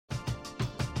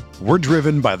We're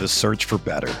driven by the search for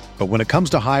better. But when it comes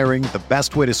to hiring, the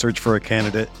best way to search for a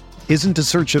candidate isn't to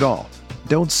search at all.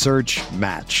 Don't search,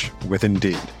 match with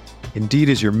Indeed. Indeed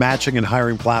is your matching and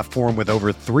hiring platform with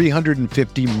over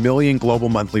 350 million global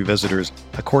monthly visitors,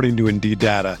 according to Indeed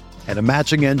data, and a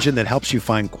matching engine that helps you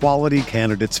find quality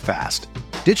candidates fast.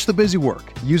 Ditch the busy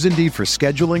work. Use Indeed for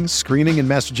scheduling, screening, and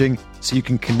messaging so you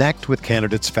can connect with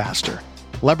candidates faster.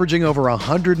 Leveraging over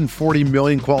 140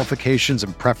 million qualifications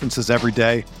and preferences every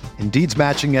day, Indeed's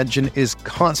matching engine is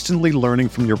constantly learning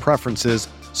from your preferences,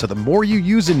 so the more you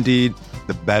use Indeed,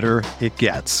 the better it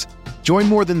gets. Join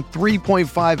more than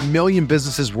 3.5 million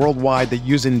businesses worldwide that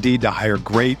use Indeed to hire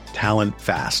great talent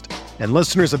fast. And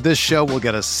listeners of this show will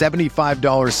get a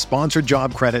 $75 sponsored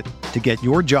job credit to get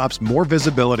your jobs more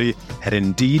visibility at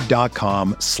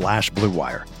Indeed.com/Blue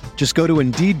Wire. Just go to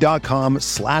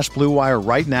Indeed.com/Blue Wire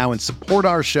right now and support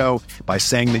our show by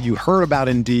saying that you heard about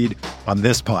Indeed on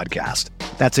this podcast.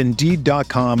 That's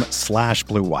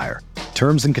Indeed.com/Blue Wire.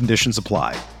 Terms and conditions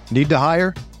apply. Need to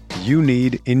hire? You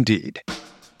need Indeed.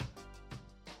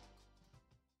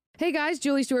 Hey guys,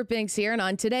 Julie Stewart-Binks here, and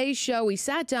on today's show, we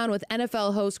sat down with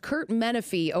NFL host Curt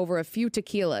Menefee over a few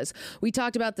tequilas. We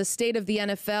talked about the state of the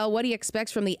NFL, what he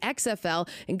expects from the XFL,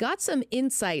 and got some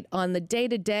insight on the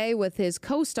day-to-day with his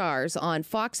co-stars on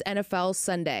Fox NFL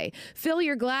Sunday. Fill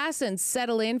your glass and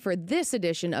settle in for this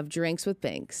edition of Drinks with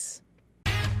Binks.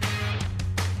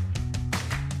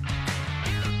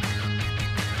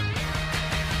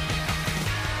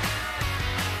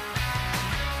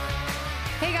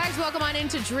 Hey guys, welcome on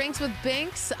into Drinks with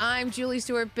Binks. I'm Julie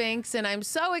Stewart-Binks, and I'm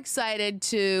so excited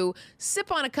to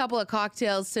sip on a couple of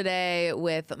cocktails today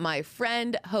with my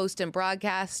friend, host, and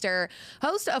broadcaster,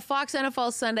 host of Fox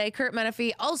NFL Sunday, Curt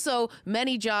Menefee. Also,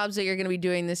 many jobs that you're going to be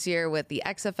doing this year with the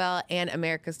XFL and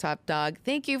America's Top Dog.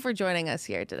 Thank you for joining us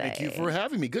here today. Thank you for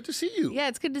having me. Good to see you. Yeah,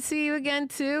 it's good to see you again,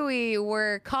 too. We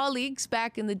were colleagues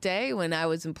back in the day when I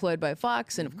was employed by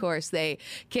Fox, and of course, they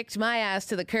kicked my ass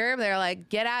to the curb. They're like,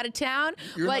 get out of town.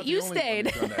 But you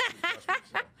stayed.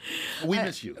 We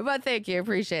miss you. But thank you.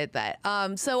 Appreciate that.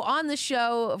 So on the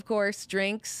show, of course,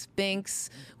 Drinks, Binks,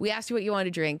 we asked you what you want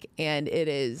to drink, and it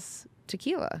is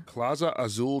tequila. Claza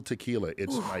Azul tequila.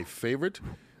 It's my favorite.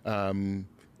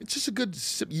 It's just a good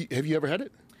sip. Have you ever had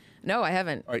it? No, I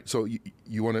haven't. All right, so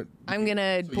you want to... I'm going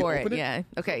to pour it. Yeah.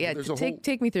 Okay, yeah.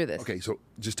 Take me through this. Okay, so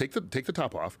just take the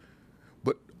top off,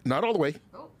 but not all the way.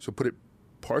 Oh. So put it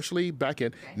partially back in.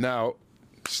 Okay. Now,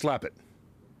 slap it.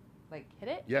 Like hit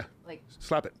it? Yeah. Like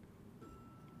slap it.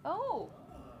 Oh.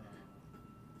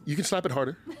 You can slap it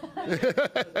harder.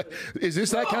 Is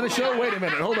this that kind of show? Wait a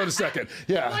minute. Hold on a second.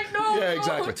 Yeah. I'm like, no, yeah,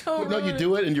 exactly. No, you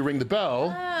do it and you ring the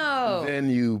bell. Oh. Then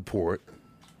you pour it.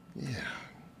 Yeah.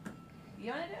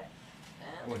 You want to do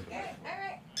it? Okay. All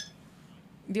right.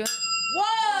 Do it.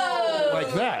 Whoa!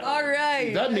 Like that. All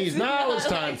right. That means now it's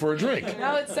time for a drink.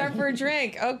 Now it's time for a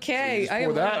drink. Okay. So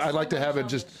for that, I'd like to have it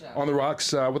just on the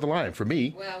rocks with a lime for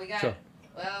me. Well, we got so, it.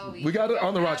 Well, we got it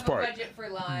on the rocks part. Budget for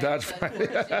lime, that's right. We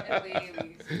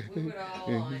put it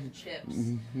all on chips,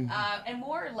 and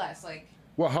more or less like.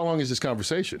 Well, how long is this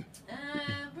conversation?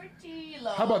 Pretty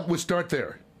long. How about we start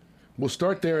there? We'll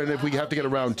start there, and if we have to get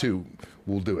around two,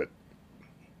 we'll do it.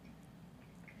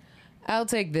 I'll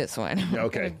take this one.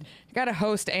 Okay. Got to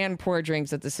host and pour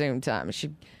drinks at the same time.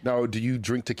 Now, do you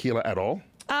drink tequila at all?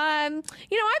 I've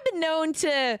been known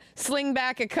to sling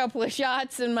back a couple of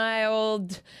shots in my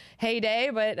old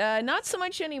heyday, but not so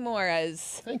much anymore.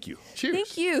 Thank you. Cheers.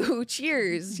 Thank you.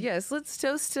 Cheers. Yes, let's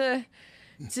toast to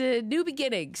new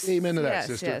beginnings. Amen to that, yes,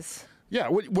 sister. Yes. Yeah,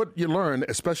 what you learn,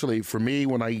 especially for me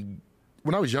when I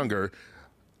was younger,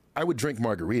 I would drink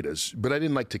margaritas, but I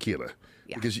didn't like tequila.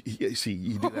 Yeah. Because,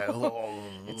 you do that.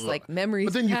 It's like memories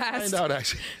But then you past. find out,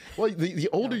 actually, well, the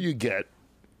older you get,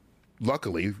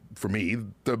 luckily for me,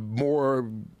 the more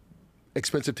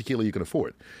expensive tequila you can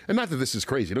afford. And not that this is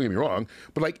crazy, don't get me wrong,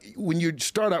 but like when you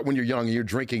start out when you're young and you're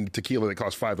drinking tequila that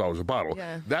costs $5 a bottle,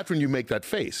 that's when you make that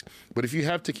face. But if you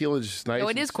have tequila just nice. Oh,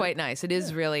 it is quite nice. It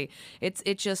is really,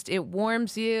 it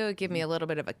warms you, it gives me a little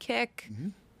bit of a kick. Mm-hmm.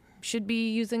 Should be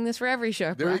using this for every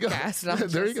show. There you go.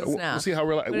 There you go. We'll see how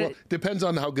depends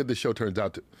on how good the show turns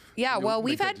out. Yeah, well,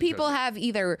 we've had people have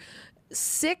either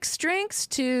 6 drinks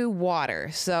to water.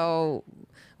 So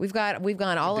we've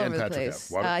gone all over the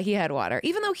place. He had water,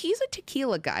 even though he's a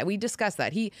tequila guy. We discussed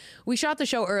that. We shot the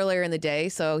show earlier in the day,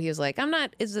 so he was like,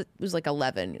 it was like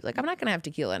 11. He's like, I'm not gonna have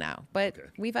tequila now. But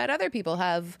we've had other people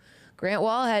have. Grant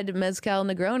Wall had mezcal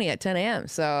Negroni at 10 a.m.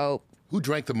 So who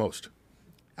drank the most?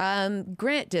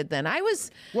 Grant did then. I was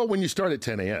Well, when you start at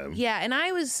 10 a.m. Yeah, and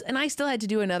I still had to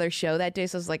do another show that day,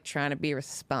 so I was like trying to be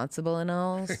responsible and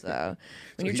all. So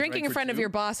when you're he drinking drank in for front of two? your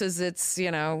bosses, it's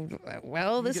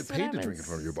well, You this get is what paid to drink in happens.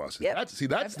 front of your bosses. Yep.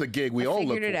 That's the gig we all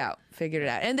look Figured it for. out. Figured it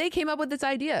out, and they came up with this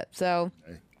idea. So.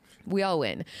 We all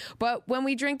win. But when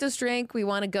we drink this drink, we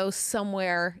want to go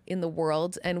somewhere in the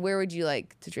world. And where would you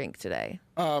like to drink today?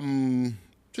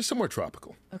 Just somewhere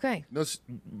tropical. Okay.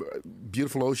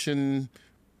 Beautiful ocean,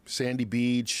 sandy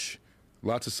beach,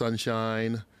 lots of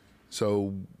sunshine.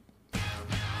 So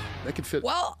that could fit.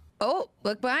 Well,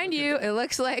 look behind you. It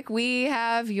looks like we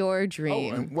have your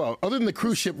dream. Well, other than the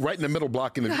cruise ship right in the middle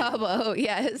blocking the view. Cabo,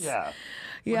 yes. Yeah.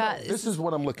 Yeah. No, this is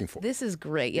what I'm looking for. This is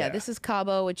great. Yeah, Yeah. this is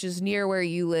Cabo, which is near where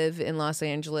you live in Los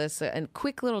Angeles. A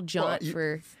quick little jaunt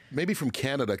for Maybe from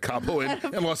Canada, Cabo and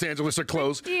Los Angeles are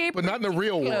close, Deep but not in the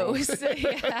real world. close.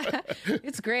 Yeah.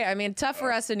 It's great. I mean, tough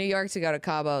for us in New York to go to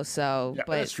Cabo, so Yeah,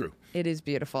 but that's true. It is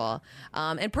beautiful,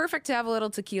 and perfect to have a little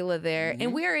tequila there. Mm-hmm.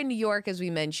 And we are in New York, as we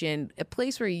mentioned, a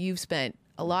place where you've spent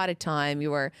a lot of time.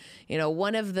 You were,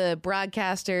 one of the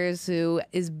broadcasters who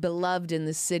is beloved in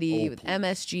the city with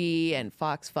MSG and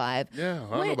Fox 5. Yeah,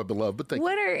 I don't know about beloved, but thank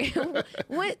you.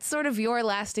 What's sort of your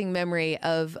lasting memory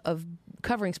of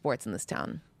covering sports in this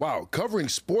town? Wow, covering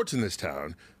sports in this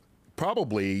town,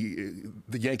 probably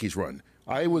the Yankees run.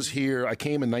 I was here, I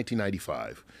came in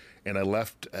 1995, and I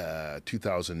left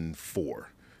 2004.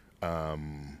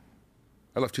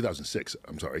 I left 2006,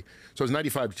 I'm sorry. So it was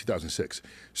 95 to 2006.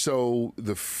 So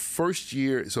the first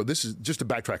year, so this is just to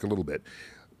backtrack a little bit.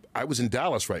 I was in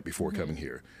Dallas right before coming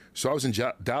here. So I was in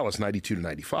Dallas 92 to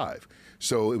 95.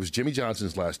 So it was Jimmy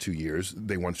Johnson's last 2 years.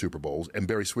 They won Super Bowls. And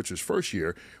Barry Switzer's first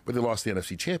year, but they lost the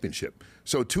NFC Championship.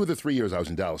 So 2 of the 3 years I was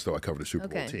in Dallas, though, I covered a Super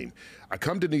Bowl team. I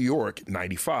come to New York,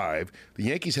 95. The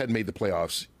Yankees hadn't made the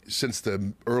playoffs since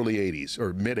the early 80s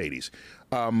or mid 80s.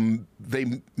 They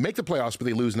make the playoffs, but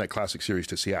they lose in that classic series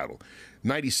to Seattle.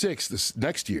 96, this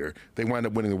next year, they wind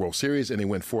up winning the World Series, and they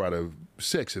win 4 out of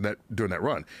 6 during that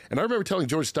run. And I remember telling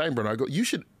George Steinbrenner, I go, you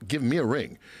should give me a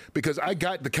ring, because I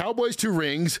got the Cowboys 2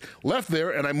 rings, left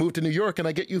there, and I moved to New York, and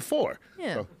I get you 4.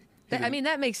 Yeah. So, I mean,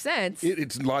 that makes sense.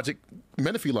 it's logic,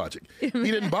 Menifee logic. He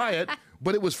didn't buy it,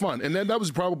 but it was fun. And then that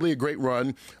was probably a great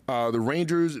run.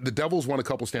 The Devils won a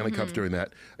couple Stanley Cups during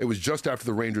that. It was just after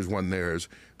the Rangers won theirs.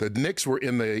 The Knicks were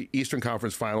in the Eastern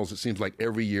Conference Finals, it seems like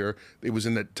every year. It was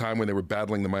in that time when they were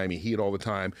battling the Miami Heat all the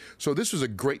time. So this was a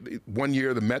great, one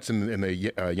year the Mets and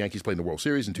the Yankees played in the World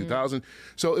Series in 2000.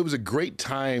 So it was a great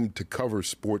time to cover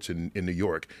sports in New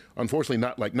York. Unfortunately,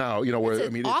 not like now, where,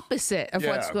 It's opposite of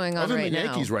what's going on Other than right the now.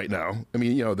 Yankees right now. I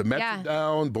mean, the Mets are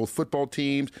down, both football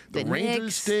teams. The Rangers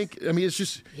Knicks. stink. I mean, it's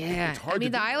just Yeah. it's hard I mean,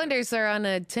 to the do. Islanders are on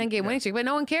a 10-game winning streak, but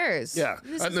no one cares. Yeah,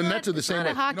 This and is the not- Nets are the it's same not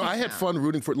way. a hockey I had town. fun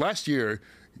rooting for last year.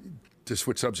 To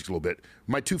switch subjects a little bit,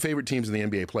 my 2 favorite teams in the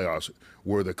NBA playoffs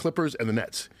were the Clippers and the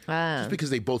Nets. Just because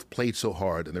they both played so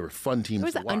hard and they were fun teams There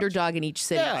was to the watch. underdog in each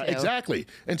city. Yeah, too. exactly.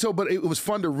 And so, but it was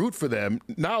fun to root for them.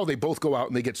 Now they both go out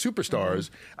and they get superstars.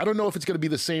 I don't know if it's going to be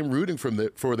the same rooting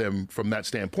for them from that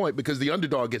standpoint, because the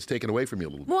underdog gets taken away from you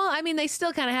a little bit. Well, I mean, they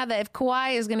still kind of have that. If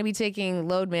Kawhi is going to be taking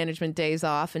load management days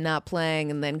off and not playing,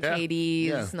 and then Yeah, KD's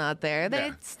yeah. not there, they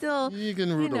Yeah. still You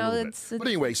can root a little bit. But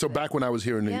anyway, so back when I was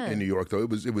here in New York, though,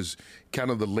 it was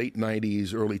kind of the late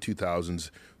 90s, early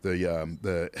 2000s,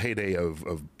 the heyday of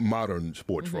modern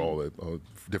sports for all the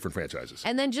different franchises.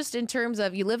 And then just in terms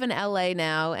of, you live in LA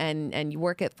now and you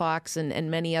work at Fox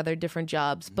and many other different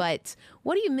jobs, but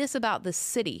what do you miss about the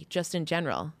city just in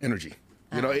general? Energy.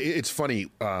 It's funny.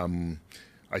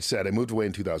 I said I moved away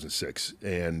in 2006,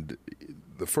 and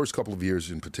the first couple of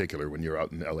years in particular, when you're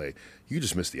out in LA, you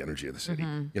just miss the energy of the city.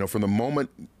 From the moment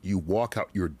you walk out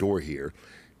your door here,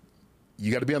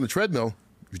 you got to be on the treadmill,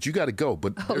 but you got to go.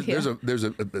 But there's a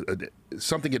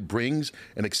something it brings,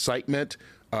 an excitement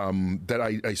that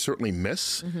I certainly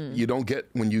miss. You don't get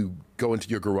when you go into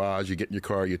your garage, you get in your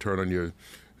car, you turn on your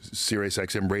Sirius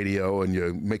XM radio and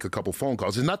you make a couple phone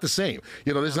calls. It's not the same.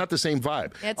 There's not the same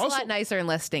vibe. It's Also, a lot nicer and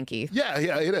less stinky. Yeah,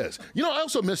 it is. I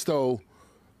also miss, though,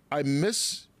 and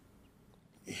this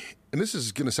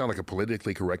is going to sound like a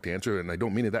politically correct answer, and I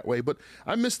don't mean it that way, but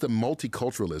I miss the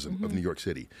multiculturalism of New York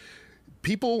City.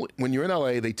 People, when you're in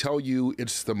LA, they tell you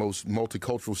it's the most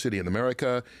multicultural city in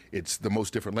America. It's the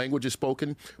most different languages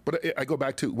spoken. But I go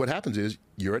back to what happens is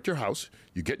you're at your house,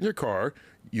 you get in your car,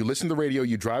 you listen to the radio,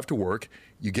 you drive to work,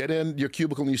 you get in your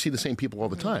cubicle, and you see the same people all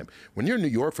the time. When you're in New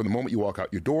York, from the moment you walk out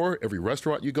your door, every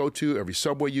restaurant you go to, every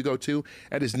subway you go to,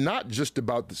 and it's not just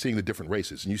about seeing the different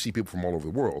races, and you see people from all over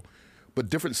the world, but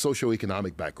different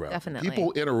socioeconomic backgrounds. Definitely.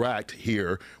 People interact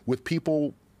here with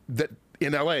people that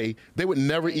in LA, they would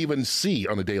never even see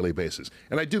on a daily basis.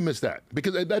 And I do miss that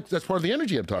because that's part of the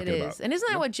energy I'm talking It is. about. And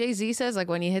isn't that what Jay-Z says? Like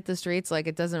when you hit the streets, like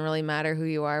it doesn't really matter who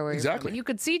you are, where Exactly. you're from. You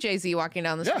could see Jay-Z walking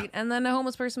down the Yeah. street and then a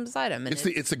homeless person beside him. And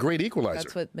It's the great equalizer.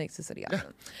 that's what makes the city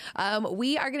awesome.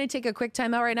 We are going to take a quick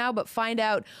time out right now, but find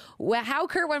out how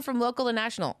Kurt went from local to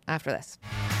national after this.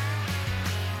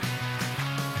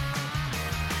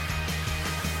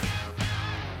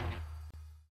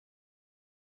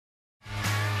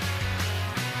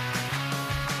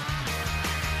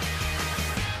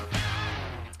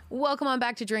 Welcome on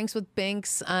back to Drinks with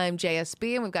Binks. I'm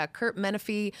JSB, and we've got Kurt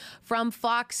Menefee from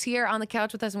Fox here on the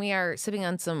couch with us, and we are sipping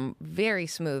on some very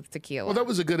smooth tequila. Well, that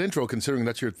was a good intro considering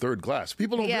that's your third glass.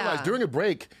 People don't Yeah. realize during a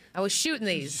break, I was shooting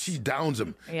these. she downs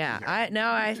them. Yeah,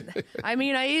 I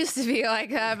mean, I used to be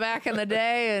like that back in the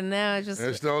day, and now it's just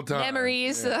There's still time.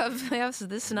 memories of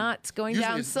this not going Usually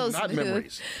down it's so not smooth.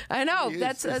 memories. I know It's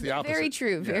that's the opposite. very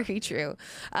true, very true.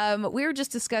 We were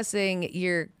just discussing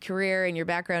your career and your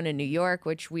background in New York,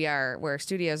 which where our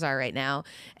studios are right now,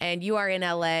 and you are in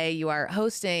LA. You are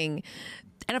hosting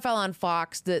NFL on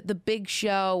Fox, the big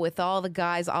show with all the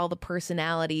guys, all the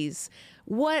personalities.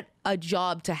 What a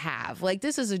job to have. Like,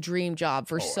 this is a dream job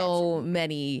for so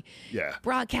many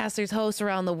broadcasters, hosts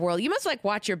around the world. You must like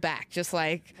watch your back, just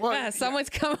like, someone's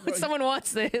coming, someone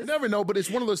wants this. You never know, but it's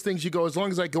one of those things you go, as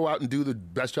long as I go out and do the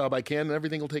best job I can,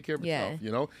 everything will take care of itself.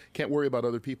 You know, can't worry about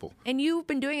other people. And you've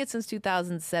been doing it since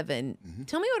 2007.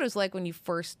 Tell me what it was like when you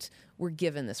first were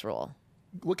given this role.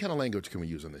 What kind of language can we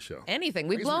use on this show? Anything.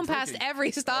 We've blown past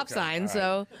every stop sign,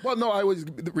 so. Well, no,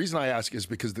 the reason I ask is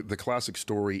because the classic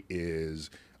story is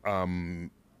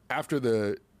after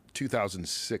the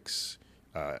 2006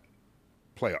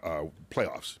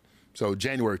 playoffs. So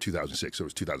January 2006, so it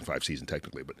was 2005 season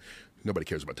technically, but nobody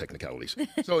cares about technicalities.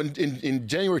 So in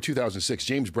January 2006,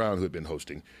 James Brown, who had been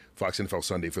hosting Fox NFL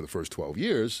Sunday for the first 12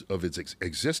 years of its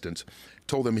existence,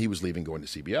 told them he was leaving, going to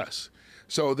CBS.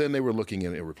 So then they were looking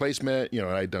at a replacement. You know,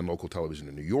 I had done local television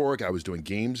in New York. I was doing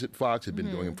games at Fox, had been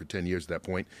doing them for 10 years at that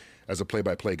point as a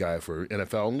play-by-play guy for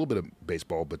NFL, a little bit of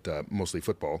baseball, but mostly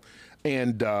football.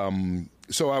 And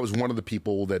so I was one of the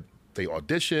people that they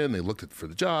auditioned, they looked for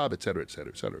the job, et cetera, et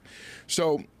cetera, et cetera.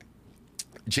 So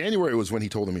January was when he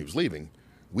told them he was leaving.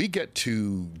 We get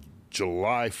to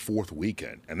July 4th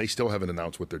weekend, and they still haven't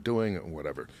announced what they're doing or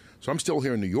whatever. So I'm still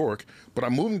here in New York, but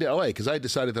I'm moving to L.A. because I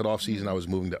decided that off season I was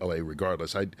moving to L.A.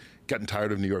 regardless. I'd gotten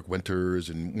tired of New York winters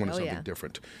and wanted something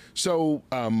different. So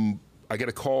I get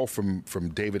a call from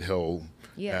David Hill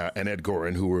and Ed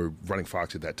Gorin, who were running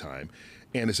Fox at that time.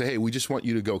 And they say, hey, we just want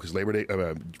you to go because Labor Day,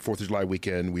 4th of July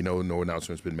weekend, we know no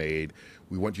announcement's been made.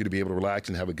 We want you to be able to relax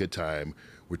and have a good time.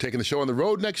 We're taking the show on the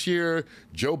road next year.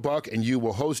 Joe Buck and you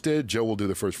will host it. Joe will do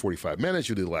the first 45 minutes.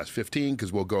 You'll do the last 15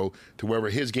 because we'll go to wherever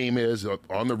his game is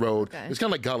on the road. Okay. It's kind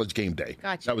of like college game day.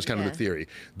 Gotcha. That was kind of the theory.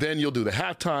 Then you'll do the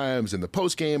half times and the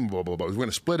post game, blah, blah, blah. We're going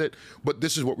to split it, but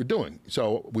this is what we're doing.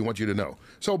 So we want you to know.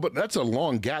 So, but that's a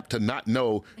long gap to not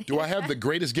know, do I have the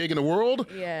greatest gig in the world?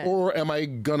 Or am I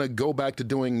going to go back to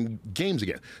doing games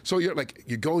again? So you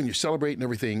go and you celebrate and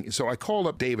everything. So I called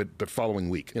up David the following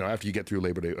week, after you get through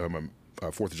Labor Day,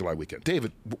 4th of July weekend.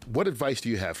 David, what advice do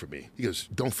you have for me? He goes,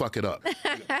 don't fuck it up.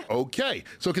 Okay.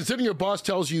 So considering your boss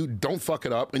tells you don't fuck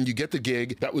it up and you get the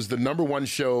gig, that was the #1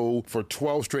 show for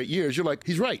 12 straight years, you're like,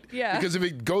 he's right. Yeah. Because if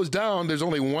it goes down, there's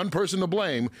only one person to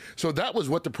blame. So that was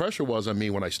what the pressure was on me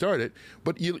when I started.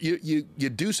 But you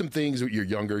do some things when you're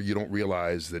younger, you don't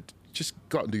realize that just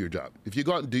go out and do your job. If you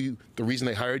go out and do the reason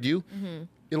they hired you,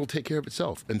 it'll take care of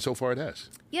itself. And so far it has.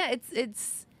 Yeah,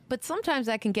 but sometimes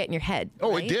that can get in your head.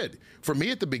 Oh, right? it did. For me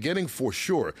at the beginning, for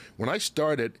sure. When I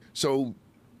started, so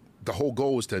the whole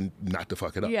goal was to not to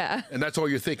fuck it up. Yeah. And that's all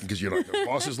you're thinking because you're like, the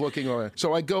boss is looking.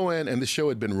 So I go in, and the show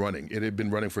had been running. It had been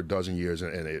running for a dozen years,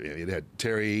 and it had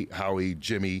Terry, Howie,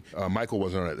 Jimmy. Michael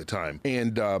wasn't on it at the time.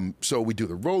 And so we do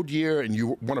the road year, and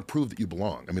you want to prove that you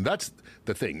belong. I mean, that's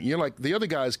the thing. You're like, the other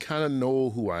guys kind of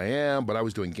know who I am, but I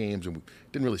was doing games, and we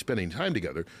didn't really spend any time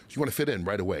together. So you want to fit in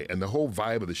right away. And the whole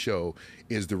vibe of the show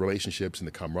is the relationships and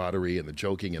the camaraderie and the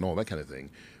joking and all that kind of thing.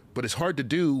 But it's hard to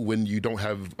do when you don't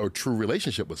have a true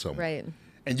relationship with someone. Right.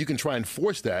 And you can try and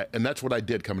force that, and that's what I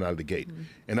did coming out of the gate.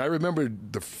 And I remember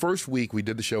the first week we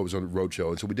did the show, it was on a road show,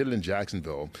 and so we did it in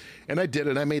Jacksonville. And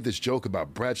I made this joke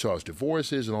about Bradshaw's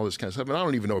divorces and all this kind of stuff. And I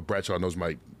don't even know if Bradshaw knows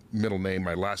my middle name,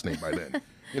 my last name by then.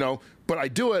 But I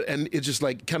do it, and it just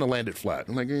like kind of landed flat.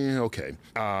 I'm like, okay.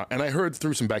 And I heard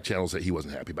through some back channels that he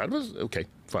wasn't happy about it. It was okay,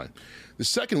 fine. The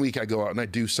second week I go out and I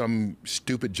do some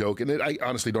stupid joke, and I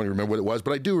honestly don't even remember what it was,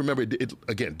 but I do remember it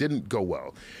again, didn't go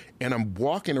well. And I'm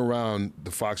walking around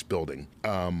the Fox building,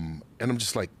 and I'm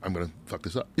just like, I'm going to fuck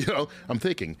this up. I'm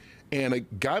thinking. And a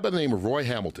guy by the name of Roy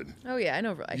Hamilton. Oh, yeah, I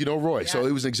know Roy. You know Roy. Yeah. So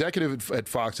he was an executive at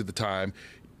Fox at the time,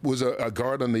 was a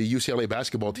guard on the UCLA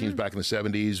basketball teams back in the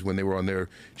 70s when they were on their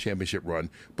championship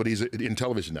run. But he's in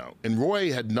television now. And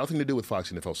Roy had nothing to do with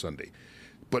Fox NFL Sunday.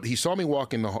 But he saw me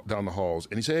walking down the halls,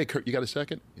 and he said, "Hey, Kurt, you got a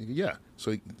second?" I go, "Yeah."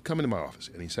 So he come into my office,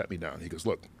 and he sat me down. He goes,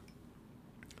 "Look,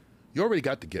 you already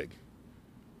got the gig.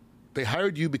 They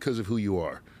hired you because of who you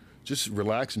are. Just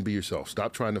relax and be yourself.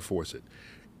 Stop trying to force it."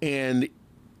 And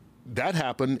that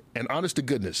happened, and honest to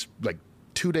goodness, like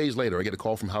 2 days later, I get a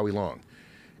call from Howie Long.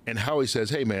 And Howie says,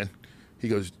 "Hey, man," he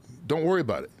goes, "don't worry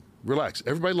about it. Relax.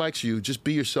 Everybody likes you. Just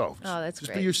be yourself. Oh, that's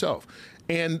just great. Be yourself."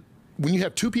 And when you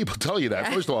have two people tell you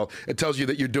that, first of all, it tells you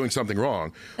that you're doing something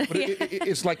wrong. But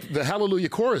it's like the Hallelujah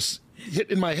chorus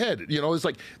hit in my head. It's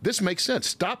like, this makes sense.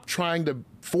 Stop trying to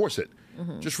force it.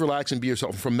 Just relax and be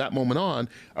yourself. From that moment on,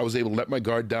 I was able to let my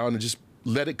guard down and just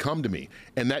let it come to me.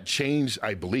 And that changed,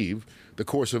 I believe, the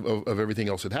course of everything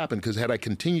else that happened. Because had I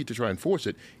continued to try and force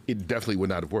it, it definitely would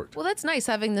not have worked. Well, that's nice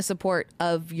having the support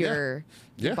of your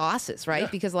bosses, right? Yeah.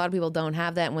 Because a lot of people don't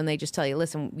have that when they just tell you,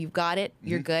 listen, you've got it,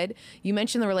 you're good. You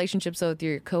mentioned the relationships with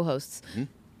your co-hosts.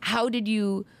 How did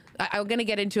you... I'm going to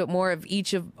get into it more of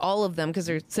all of them because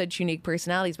they're such unique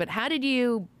personalities, but how did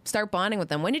you start bonding with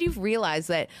them? When did you realize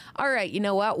that, all right, you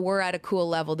know what, we're at a cool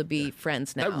level to be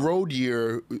friends now? That road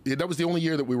year, that was the only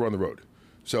year that we were on the road.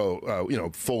 So,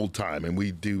 full time, and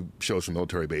we do shows from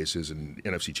military bases and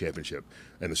NFC Championship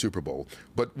and the Super Bowl.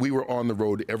 But we were on the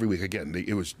road every week. Again,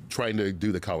 it was trying to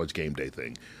do the college game day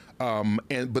thing.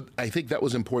 But I think that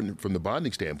was important from the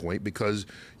bonding standpoint because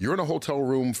you're in a hotel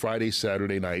room Friday,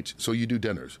 Saturday nights, so you do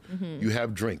dinners, you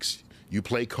have drinks, you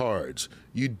play cards,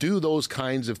 you do those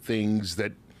kinds of things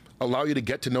that allow you to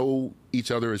get to know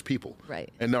each other as people.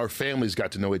 Right. And our families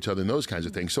got to know each other and those kinds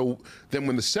of things. So then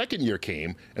when the second year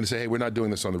came and they say, "Hey, we're not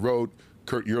doing this on the road.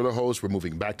 Kurt, you're the host. We're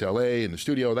moving back to LA in the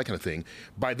studio," that kind of thing.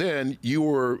 By then, you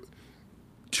were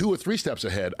 2 or 3 steps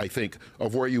ahead, I think,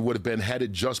 of where you would have been had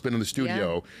it just been in the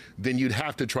studio. Yeah. Then you'd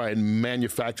have to try and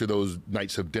manufacture those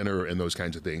nights of dinner and those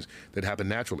kinds of things that happen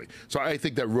naturally. So I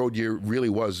think that road year really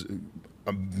was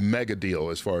a mega deal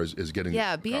as far as getting.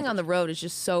 Yeah, being on the road is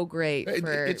just so great.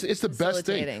 It's the best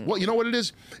thing. Well, you know what it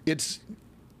is? It's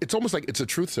almost like it's a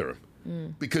truth serum.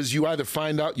 Because you either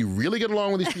find out you really get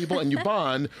along with these people and you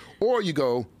bond, or you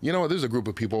go, there's a group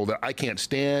of people that I can't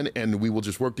stand and we will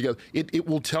just work together. It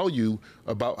will tell you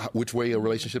about which way a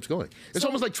relationship's going. It's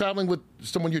almost like traveling with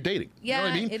someone you're dating. Yeah, you know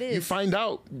what I mean? it is. You find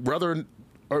out rather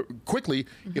or quickly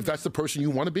if that's the person you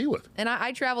want to be with. And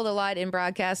I traveled a lot in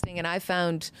broadcasting, and I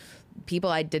found people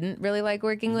I didn't really like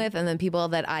working with, and then people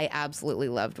that I absolutely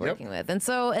loved working with.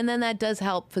 And then that does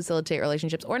help facilitate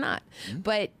relationships or not.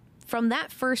 But from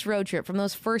that first road trip, from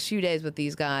those first few days with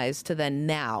these guys to then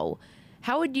now,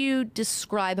 how would you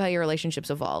describe how your relationships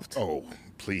evolved? Oh,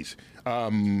 please.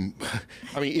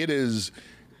 It is,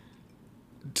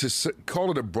 to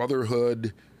call it a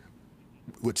brotherhood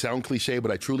would sound cliche, but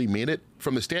I truly mean it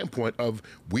from the standpoint of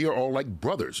we are all like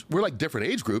brothers. We're like different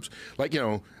age groups. Like,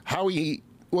 Howie...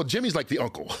 Well, Jimmy's like the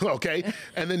uncle, okay?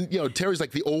 And then, Terry's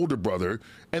like the older brother.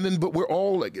 And then, but we're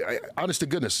all like, honest to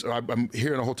goodness, I'm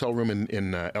here in a hotel room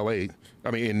in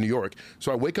New York.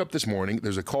 So I wake up this morning,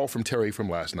 there's a call from Terry from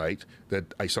last night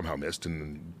that I somehow missed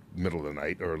in the middle of the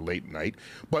night or late night.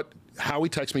 But Howie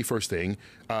texts me first thing.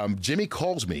 Jimmy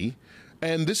calls me.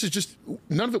 And this is just,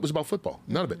 none of it was about football.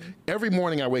 None of it. Every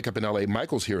morning I wake up in LA.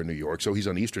 Michael's here in New York, so he's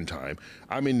on Eastern time.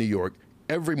 I'm in New York.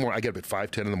 Every morning, I get up at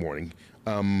 5:10 in the morning.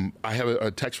 I have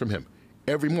a text from him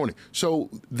every morning. So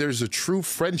there's a true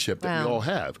friendship that we all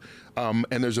have. And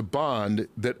there's a bond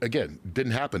that, again,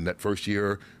 didn't happen that first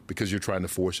year because you're trying to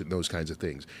force it and those kinds of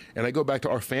things. And I go back to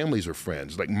our families are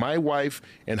friends. Like my wife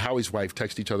and Howie's wife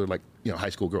text each other like, high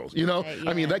school girls, Right, yeah.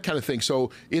 I mean, that kind of thing.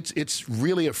 So it's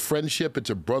really a friendship. It's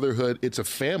a brotherhood. It's a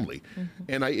family.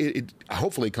 And it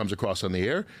hopefully comes across on the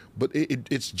air, but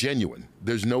it's genuine.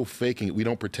 There's no faking it. We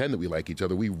don't pretend that we like each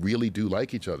other. We really do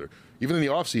like each other. Even in the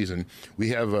off season, we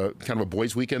have a kind of a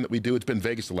boys' weekend that we do. It's been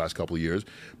Vegas the last couple of years,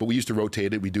 but we used to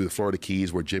rotate it. We do the Florida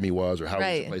Keys where Jimmy was, or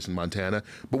Howie's place in Montana.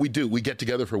 But we get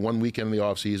together for one weekend in the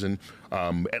off season,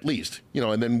 at least,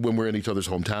 and then when we're in each other's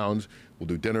hometowns, we'll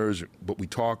do dinners. But we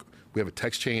talk. We have a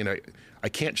text chain. I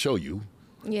can't show you,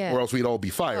 or else we'd all be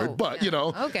fired.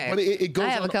 Okay. But it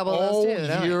goes on all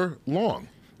year long.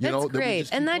 That's that we great.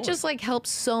 just And keep that going. just like helps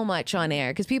so much on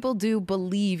air because people do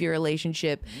believe your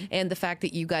relationship and the fact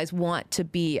that you guys want to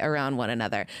be around one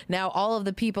another. Now, all of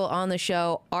the people on the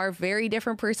show are very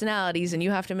different personalities and you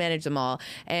have to manage them all.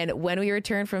 And when we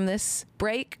return from this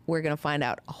break, we're going to find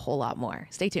out a whole lot more.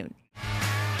 Stay tuned.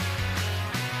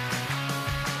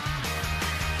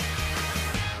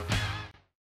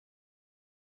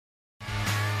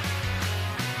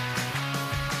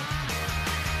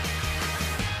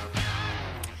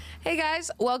 Hey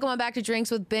guys, welcome on back to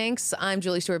Drinks with Binks. I'm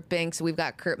Julie Stewart Binks. We've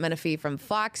got Kurt Menefee from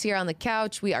Fox here on the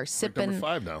couch. We are sipping number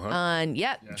 5 now, huh? on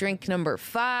drink number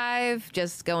 5,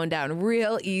 just going down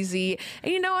real easy.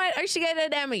 And you know what? I should get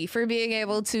an Emmy for being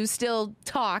able to still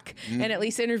talk and at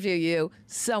least interview you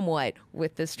somewhat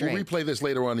with this drink. We'll replay this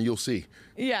later on and you'll see.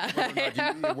 Yeah.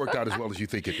 It worked out as well as you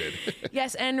think it did.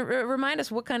 Yes, and remind us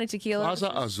what kind of tequila.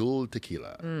 Plaza Azul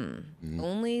Tequila.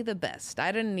 Only the best.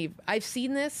 I've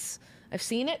seen this. I've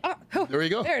seen it. Oh, There you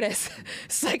go. There it is.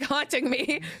 It's like haunting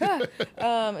me.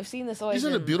 I've seen this always.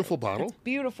 Isn't it a beautiful bottle? It's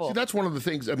beautiful. See, that's one of the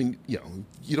things. I mean,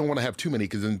 you don't want to have too many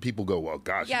because then people go, "Well,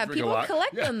 gosh, Yeah, you drink people a lot."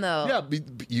 collect them, though. Yeah,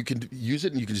 you can use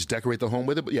it and you can just decorate the home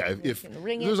with it. But yeah, if can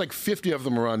ring there's it. like 50 of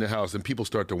them around your house, then people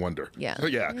start to wonder. Yeah.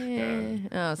 yeah. Oh,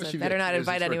 so Especially better if not kids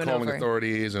invite start anyone calling over.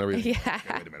 authorities and everything. Yeah.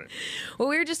 Okay, wait a minute. Well,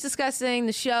 we were just discussing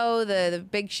the show, the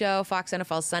big show, Fox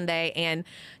NFL Sunday, and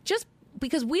just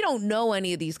because we don't know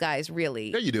any of these guys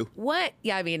really. Yeah, you do. What?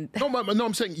 Yeah, I mean. No,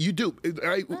 I'm saying you do.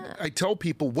 I tell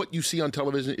people what you see on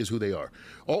television is who they are.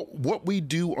 What we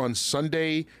do on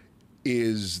Sunday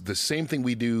is the same thing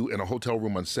we do in a hotel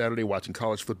room on Saturday watching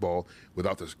college football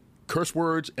without the curse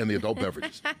words and the adult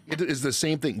beverages. It is the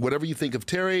same thing. Whatever you think of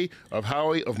Terry, of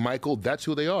Howie, of Michael, that's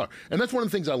who they are. And that's one of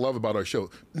the things I love about our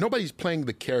show. Nobody's playing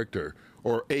the character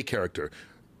or a character.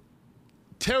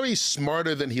 Terry's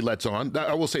smarter than he lets on.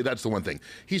 I will say that's the one thing.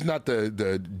 He's not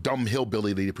the dumb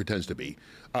hillbilly that he pretends to be.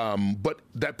 But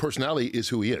that personality is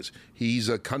who he is. He's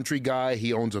a country guy.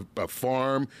 He owns a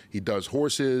farm. He does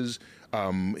horses.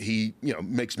 He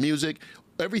makes music.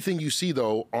 Everything you see,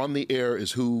 though, on the air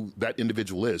is who that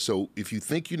individual is. So if you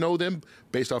think you know them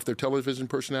based off their television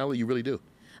personality, you really do.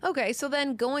 Okay, so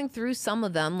then going through some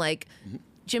of them, like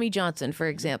Jimmy Johnson, for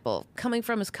example, coming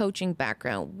from his coaching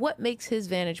background, what makes his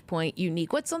vantage point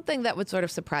unique? What's something that would sort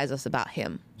of surprise us about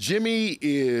him? Jimmy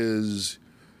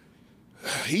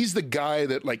he's the guy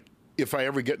that, like, if I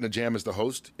ever get in a jam as the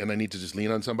host and I need to just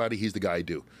lean on somebody, he's the guy I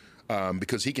do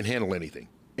because he can handle anything.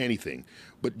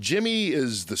 But Jimmy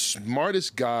is the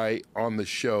smartest guy on the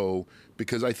show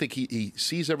because I think he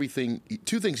sees everything.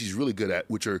 Two things he's really good at,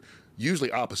 which are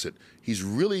usually opposite. He's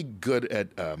really good at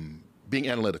being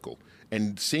analytical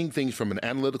and seeing things from an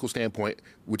analytical standpoint,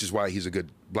 which is why he's a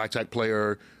good blackjack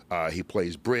player. He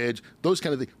plays bridge, those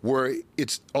kind of things, where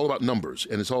it's all about numbers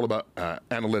and it's all about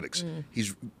analytics.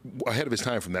 He's ahead of his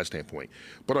time from that standpoint.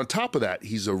 But on top of that,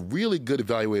 he's a really good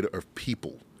evaluator of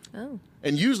people. Oh.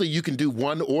 And usually you can do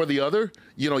one or the other.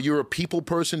 You're a people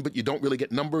person, but you don't really get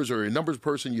numbers, or a numbers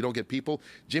person, you don't get people.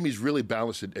 Jimmy's really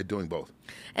balanced at doing both.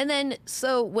 And then,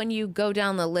 so when you go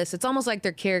down the list, it's almost like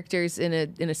they're characters in a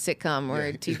sitcom or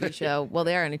a TV show. Well,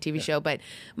 they are in a TV show, but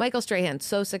Michael Strahan,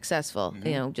 so successful,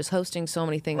 just hosting so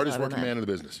many things. Hardest working man in the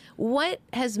business. What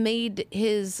has made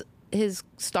his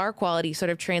star quality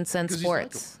sort of transcend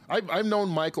sports? I've known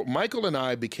Michael. Michael and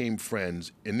I became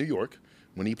friends in New York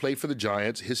when he played for the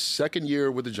Giants. His second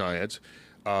year with the Giants,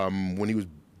 when he was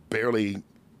barely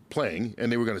playing,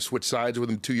 and they were going to switch sides with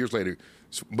him 2 years later.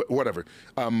 Whatever.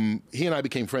 He and I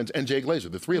became friends, and Jay Glazer.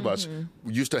 The three of us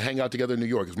used to hang out together in New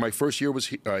York. My first year was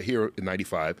here in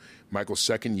 '95. Michael's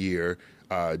second year,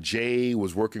 Jay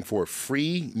was working for a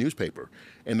free newspaper.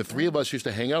 And the three of us used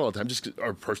to hang out all the time, just 'cause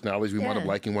our personalities, we wound up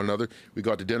liking one another. We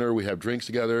go out to dinner, we have drinks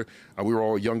together. We were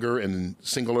all younger and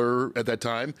singler at that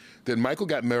time. Then Michael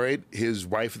got married. His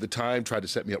wife at the time tried to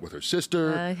set me up with her sister.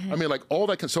 Okay. I mean, like all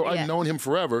that. So I've known him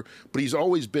forever, but he's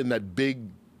always been that big,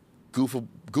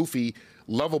 goofy,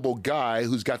 lovable guy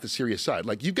who's got the serious side.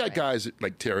 Like you've got guys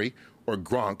like Terry or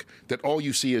Gronk that all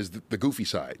you see is the goofy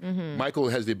side. Michael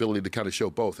has the ability to kind of show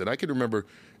both. And I can remember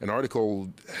an article,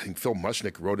 I think Phil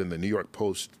Mushnick wrote in the New York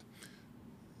Post,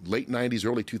 late 90s,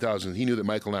 early 2000s. He knew that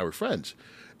Michael and I were friends.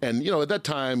 And, at that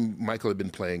time, Michael had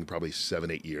been playing probably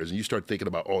 7-8 years. And you start thinking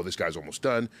about, this guy's almost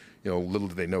done. Little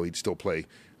did they know he'd still play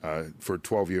for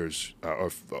 12 years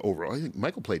overall. I think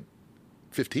Michael played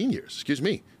 15 years,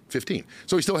 15.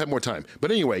 So he still had more time.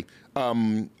 But anyway,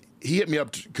 he hit me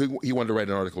up. He wanted to write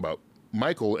an article about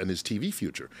Michael and his TV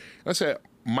future. And I said,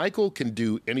 Michael can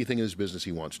do anything in his business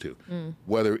he wants to,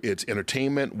 whether it's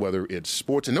entertainment, whether it's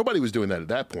sports, and nobody was doing that at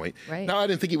that point. Right. Now, I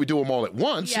didn't think he would do them all at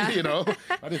once, Yeah. you know.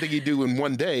 I didn't think he'd do in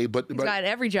one day, but He's got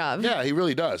every job. yeah, he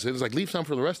really does. It was like, leave some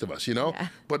for the rest of us, you know. Yeah.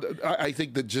 But I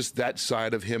think that just that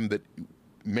side of him, that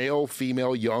male,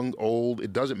 female, young, old,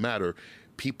 it doesn't matter.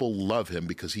 People love him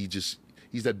because he's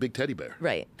that big teddy bear.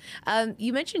 Right.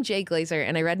 You mentioned Jay Glazer,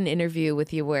 and I read an interview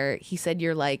with you where he said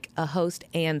you're like a host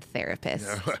and therapist.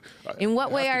 In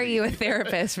what way are you a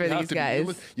therapist for these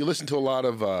guys? You listen to a lot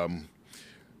of,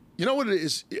 you know what it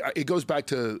is? It goes back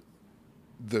to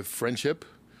the friendship.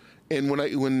 And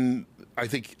when I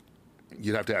think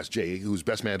you'd have to ask Jay, who's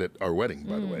best man at our wedding,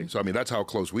 by the way. So, I mean, that's how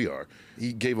close we are.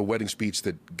 He gave a wedding speech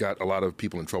that got a lot of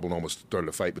people in trouble and almost started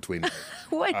a fight between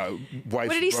What? What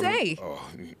did he say? Oh,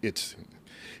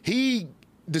 he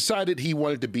decided he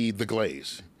wanted to be the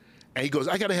Glaze. And he goes,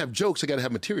 I got to have jokes. I got to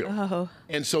have material. Oh.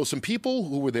 And so some people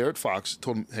who were there at Fox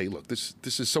told him, hey, look, this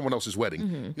is someone else's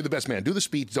wedding. You're the best man. Do the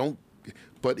speech. Don't.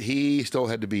 But he still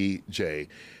had to be Jay.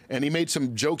 And he made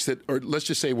some jokes that, or let's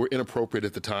just say, were inappropriate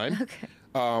at the time.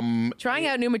 Okay. Trying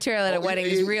out new material at a wedding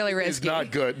is really risky.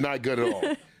 It's not good at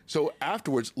all. So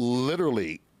afterwards,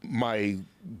 literally, my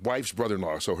wife's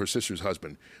brother-in-law, so her sister's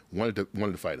husband, wanted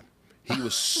to fight him. He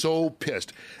was so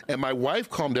pissed. And my wife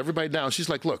calmed everybody down. She's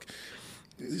like, look,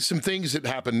 some things that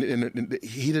happened and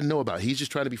he didn't know about. He's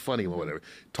just trying to be funny or whatever.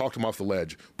 Talked him off the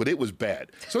ledge, but it was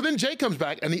bad. So then Jay comes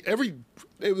back, and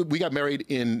we got married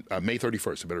in May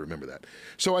 31st. I better remember that.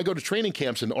 So I go to training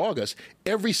camps in August.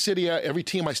 Every city, every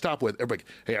team I stop with, everybody,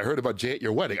 hey, I heard about Jay at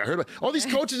your wedding. I heard about all these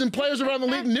coaches and players around the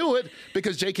league knew it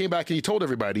because Jay came back and he told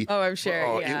everybody. Oh, I'm sure.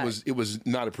 Oh, yeah. it was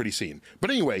not a pretty scene. But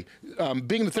anyway, being the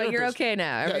therapist, But you're okay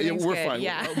now. Everything's we're good. fine.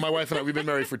 Yeah. My wife and I, we've been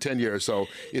married for 10 years, so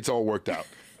it's all worked out.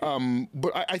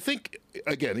 But I think,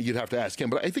 again, you'd have to ask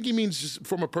him, but I think he means just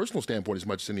from a personal standpoint as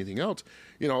much as anything else.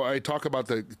 You know, I talk about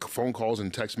the phone calls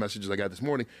and text messages I got this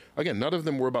morning. Again, none of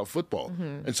them were about football.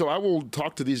 And so I will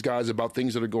talk to these guys about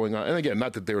things that are going on. And again,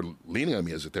 not that they're leaning on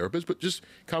me as a therapist, but just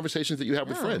conversations that you have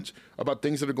with friends about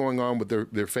things that are going on with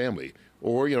their family.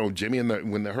 Or, you know, Jimmy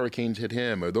and when the hurricanes hit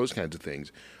him, or those kinds of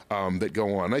things that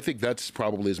go on. I think that's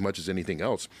probably as much as anything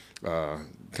else,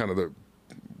 kind of the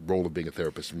role of being a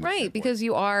therapist. Right, because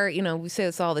you are, you know, we say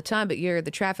this all the time, but you're the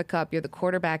traffic cop, you're the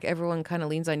quarterback. Everyone kind of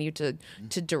leans on you to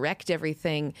direct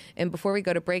everything. And before we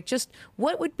go to break, just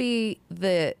what would be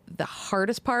the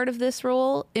hardest part of this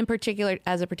role in particular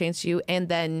as it pertains to you, and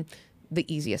then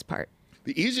the easiest part?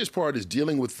 The easiest part is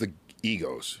dealing with the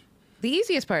egos. The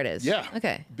easiest part is? Yeah.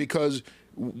 Okay. Because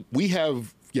we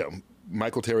have, you know,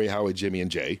 Michael, Terry, Howie, Jimmy,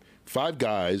 and Jay, 5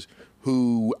 guys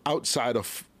who, outside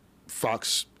of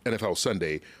Fox NFL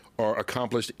Sunday, are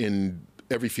accomplished in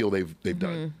every field they've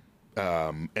done.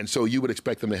 And so you would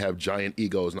expect them to have giant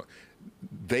egos.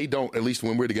 They don't, at least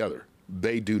when we're together.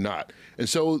 They do not. And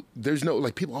so there's no,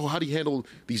 like, people, how do you handle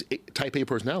these type A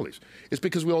personalities? It's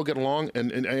because we all get along,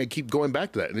 and I keep going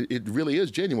back to that. And it really is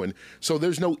genuine. So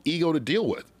there's no ego to deal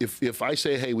with. If I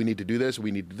say, hey, we need to do this, we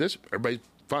need to do this, everybody's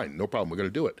fine, no problem, we're going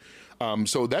to do it.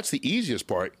 So that's the easiest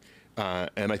part.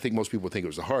 And I think most people think it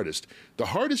was the hardest. The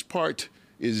hardest part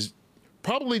is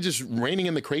probably just reining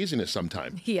in the craziness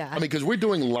sometimes. Yeah. I mean, because we're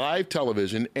doing live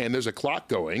television and there's a clock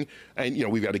going, and, you know,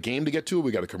 we've got a game to get to,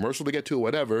 we've got a commercial to get to,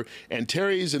 whatever, and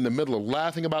Terry's in the middle of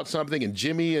laughing about something, and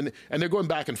Jimmy, and they're going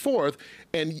back and forth,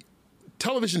 and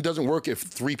television doesn't work if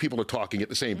 3 people are talking at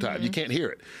the same time. You can't hear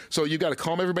it. So you got to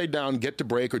calm everybody down, get to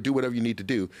break, or do whatever you need to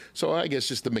do. So I guess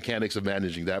just the mechanics of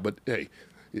managing that, but hey,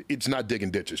 it's not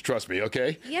digging ditches. Trust me,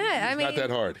 okay? Yeah, I mean, not that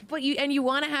hard. But you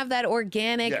want to have that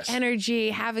organic Yes. energy,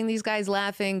 having these guys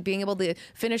laughing, being able to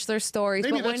finish their stories.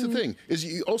 Maybe but that's the thing. Is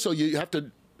you have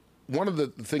to. One of the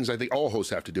things I think all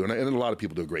hosts have to do, and a lot of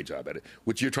people do a great job at it,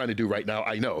 which you're trying to do right now,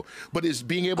 I know, but is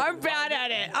being able. I'm bad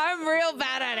at it. I'm real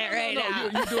bad at it right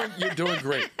now. You're doing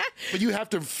great. But you have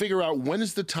to figure out when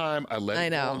is the time I let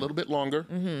it go a little bit longer.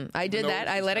 I did that.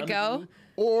 I let it go.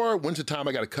 Or when's the time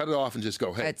I got to cut it off and just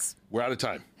go, hey, we're out of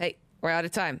time. Hey, we're out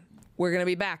of time. We're going to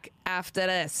be back after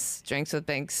this. Drinks with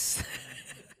Binks.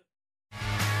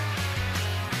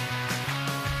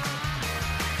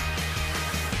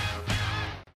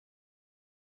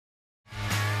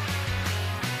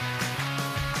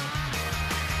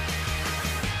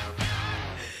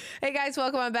 Hey guys,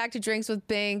 welcome on back to Drinks with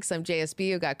Binks. I'm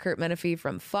JSB. We got Kurt Menefee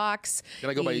from Fox. Can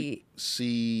I go by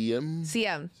CM?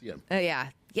 CM.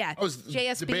 Yeah. I was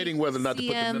JSB, debating whether or not to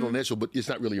put the middle initial, but it's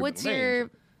not really your middle name.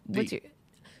 What's your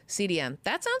CDM?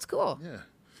 That sounds cool. Yeah.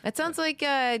 That sounds like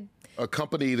a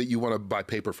company that you want to buy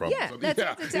paper from. Yeah,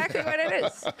 that's exactly what it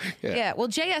is. Yeah. Well,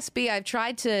 JSB, I've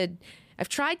tried I've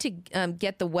tried to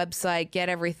get the website, get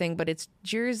everything, but it's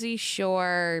Jersey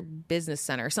Shore Business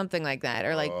Center, something like that,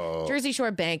 or like Jersey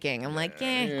Shore Banking. I'm like,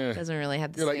 doesn't really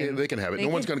have the same. Like, they can have it. No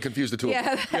one's going to confuse the two.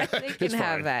 Yeah, they can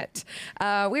have that.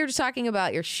 We were just talking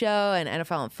about your show and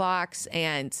NFL on Fox,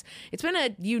 and it's been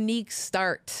a unique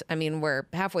start. I mean, we're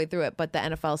halfway through it, but the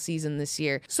NFL season this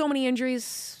year, so many injuries,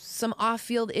 some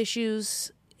off-field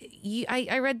issues.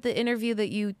 I read the interview that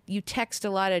you text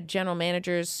a lot of general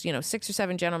managers, 6 or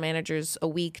 7 general managers a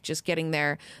week, just getting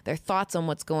their thoughts on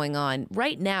what's going on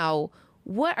right now.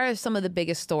 What are some of the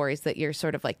biggest stories that you're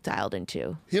sort of like dialed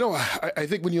into? I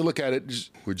think when you look at it,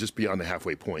 we're just beyond the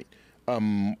halfway point.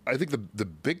 I think the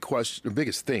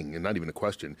biggest thing, and not even a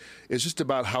question, is just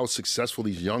about how successful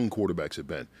these young quarterbacks have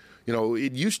been.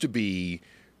 It used to be,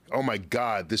 oh my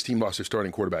God, this team lost their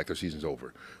starting quarterback, their season's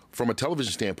over. From a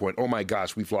television standpoint, oh my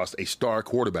gosh, we've lost a star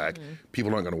quarterback.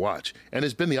 People aren't going to watch. And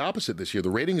it's been the opposite this year. The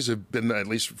ratings have been, at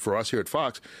least for us here at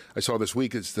Fox, I saw this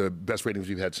week, it's the best ratings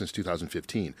we've had since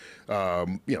 2015.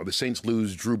 The Saints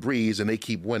lose Drew Brees and they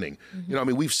keep winning.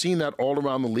 We've seen that all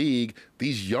around the league.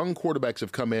 These young quarterbacks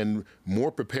have come in more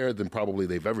prepared than probably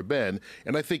they've ever been.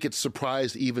 And I think it's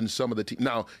surprised even some of the team.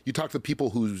 Now, you talk to people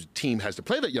whose team has to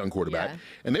play that young quarterback,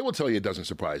 and they will tell you it doesn't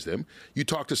surprise them. You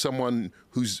talk to someone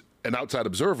who's an outside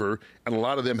observer, and a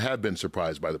lot of them have been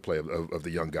surprised by the play of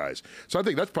the young guys. So I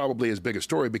think that's probably his biggest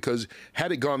story, because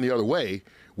had it gone the other way,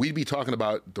 we'd be talking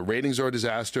about the ratings are a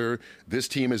disaster, this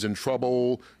team is in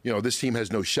trouble, this team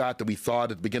has no shot that we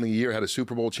thought at the beginning of the year had a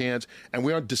Super Bowl chance, and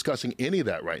we aren't discussing any of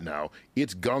that right now.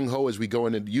 It's gung-ho as we go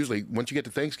in, and usually once you get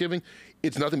to Thanksgiving,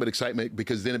 it's nothing but excitement,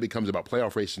 because then it becomes about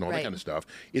playoff races and all that kind of stuff.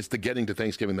 It's the getting to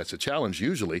Thanksgiving that's a challenge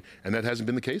usually, and that hasn't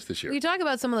been the case this year. You talk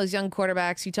about some of those young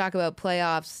quarterbacks, you talk about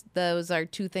playoffs. Those are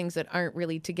two things that aren't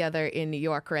really together in New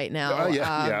York right now.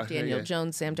 Daniel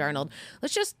Jones, Sam Darnold.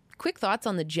 Let's just quick thoughts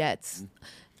on the Jets.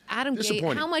 Adam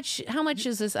Gase, how much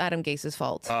is this Adam Gase's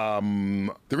fault?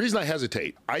 The reason I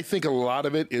hesitate, I think a lot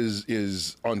of it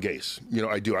is on Gase.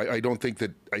 I do. I don't think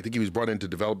that. I think he was brought in to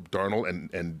develop Darnold,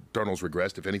 and Darnold's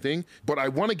regressed, if anything. But I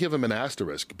want to give him an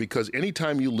asterisk, because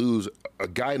anytime you lose a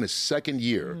guy in his second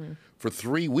year for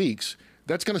 3 weeks,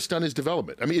 that's going to stun his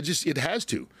development. I mean, it has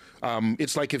to.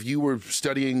 It's like if you were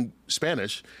studying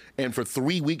Spanish and for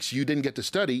 3 weeks you didn't get to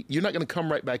study, you're not going to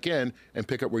come right back in and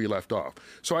pick up where you left off.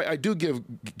 So I do give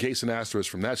Gase an asterisk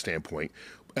from that standpoint.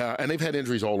 And they've had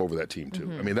injuries all over that team, too.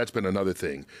 I mean, that's been another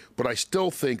thing. But I still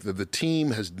think that the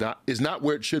team is not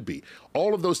where it should be.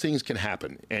 All of those things can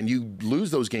happen, and you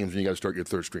lose those games when you got to start your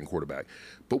third-string quarterback.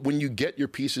 But when you get your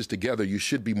pieces together, you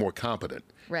should be more competent.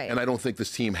 Right. And I don't think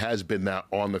this team has been that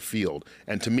on the field.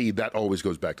 And to me, that always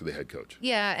goes back to the head coach.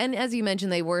 Yeah, and as you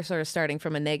mentioned, they were sort of starting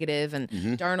from a negative, and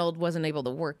Darnold wasn't able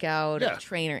to work out or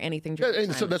train or anything.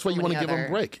 And so that's why you want to give him a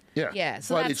break. Yeah.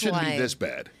 So but that's it shouldn't why. be this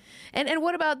bad. And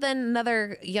what about then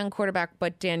another young quarterback,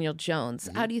 but Daniel Jones?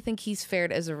 How do you think he's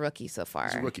fared as a rookie so far?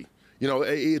 He's a rookie.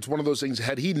 It's one of those things.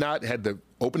 Had he not had the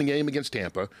opening game against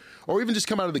Tampa, or even just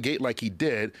come out of the gate like he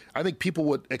did, I think people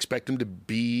would expect him to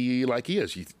be like he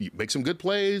is. You make some good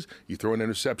plays, you throw an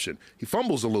interception. He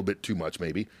fumbles a little bit too much,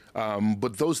 maybe.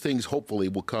 But those things hopefully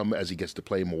will come as he gets to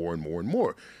play more and more and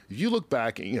more. If you look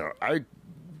back, I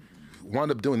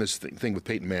wound up doing this thing with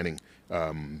Peyton Manning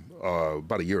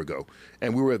about a year ago,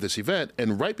 and we were at this event,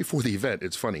 and right before the event,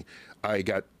 it's funny, I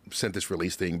got sent this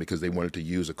release thing because they wanted to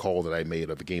use a call that I made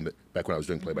of a game back when I was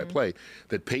doing play-by-play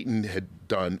that Peyton had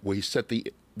done, where he set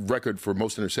the record for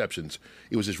most interceptions.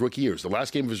 It was his rookie year. It was the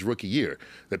last game of his rookie year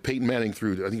that Peyton Manning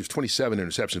threw, I think it was 27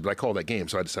 interceptions, but I called that game,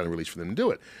 so I decided to release for them to do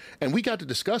it. And we got to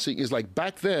discussing, is like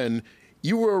back then,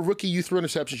 you were a rookie, you threw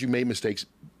interceptions, you made mistakes,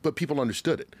 but people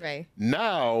understood it. Right.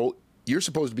 Now, you're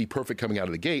supposed to be perfect coming out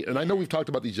of the gate. And I know we've talked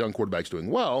about these young quarterbacks doing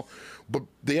well, but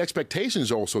the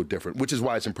expectations are also different, which is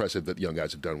why it's impressive that the young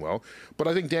guys have done well. But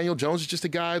I think Daniel Jones is just a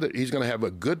guy that he's going to have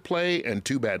a good play and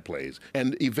 2 bad plays.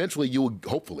 And eventually you will,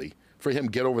 hopefully, for him,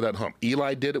 get over that hump.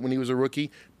 Eli did it when he was a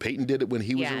rookie. Peyton did it when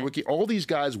he was a rookie. All these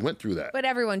guys went through that. But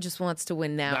everyone just wants to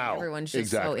win now. Everyone's just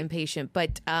so impatient.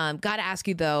 But got to ask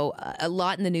you, though, a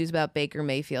lot in the news about Baker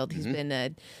Mayfield. He's been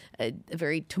a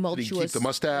very tumultuous Did he keep the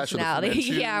mustache personality. Or the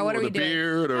yeah, what are we doing?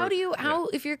 Beard, how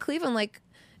if you're Cleveland, like,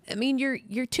 I mean, you're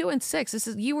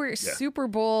 2-6. You were Super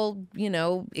Bowl,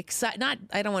 excited. Not,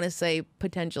 I don't want to say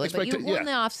potentially, but you won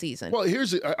the offseason. Well,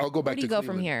 I'll go back to Where do you go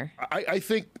from here? I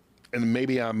think, and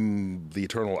maybe I'm the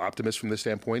eternal optimist from this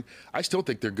standpoint, I still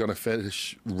think they're going to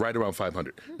finish right around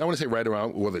 500. I want to say right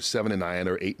around, whether it's 7-9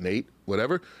 or 8-8.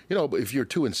 whatever. But if you're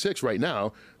 2-6 right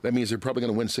now, that means they're probably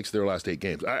going to win 6 of their last 8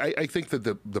 games. I think that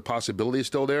the possibility is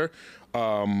still there.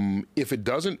 If it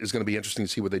doesn't, it's going to be interesting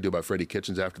to see what they do about Freddie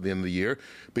Kitchens after the end of the year,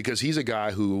 because he's a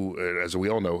guy who, as we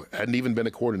all know, hadn't even been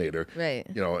a coordinator. Right.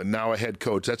 And now a head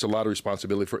coach. That's a lot of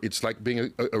responsibility it's like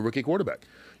being a rookie quarterback.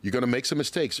 You're going to make some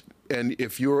mistakes, and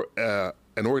if you're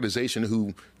an organization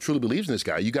who truly believes in this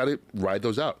guy, you got to ride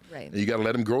those out. Right. And you got to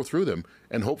let him grow through them,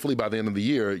 and hopefully by the end of the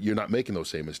year, you're not making those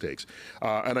same mistakes.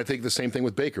 And I think the same thing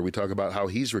with Baker. We talk about how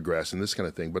he's regressed and this kind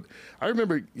of thing. But I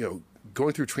remember,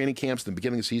 going through training camps at the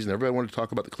beginning of the season, everybody wanted to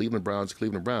talk about the Cleveland Browns.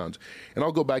 And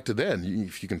I'll go back to then,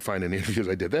 if you can find any interviews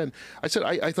I did then. I said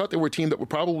I thought they were a team that would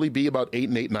probably be about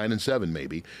 8-8, 9-7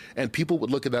 maybe. And people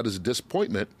would look at that as a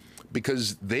disappointment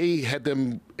because they had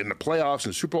them in the playoffs and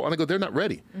the Super Bowl, and I go, they're not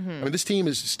ready. I mean, this team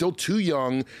is still too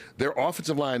young. Their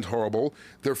offensive line's horrible.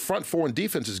 Their front 4 and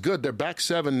defense is good. Their back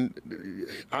 7,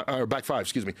 or back 5,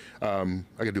 excuse me. I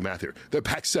got to do math here. Their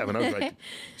back 7. I was like,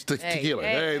 tequila.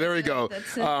 Hey, there we go.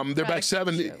 Their back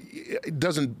 7 it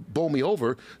doesn't bowl me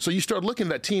over. So you start looking at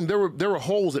that team. There were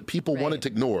holes that people wanted to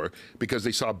ignore because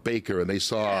they saw Baker and they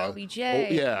saw OBJ.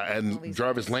 And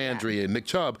Jarvis Landry and Nick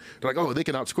Chubb. They're like, they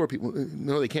can outscore people.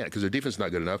 No, they can't, because their defense is not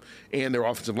good enough and their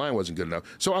offensive line wasn't good enough.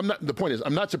 So the point is,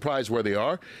 I'm not surprised where they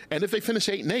are. And if they finish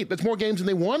 8-8, that's more games than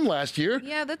they won last year.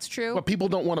 Yeah, that's true. But people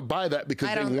don't want to buy that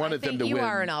because they wanted them to win. You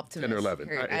are an optimist. 10 or 11.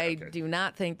 I do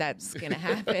not think that's going to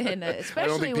happen. Especially I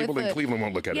don't think people in Cleveland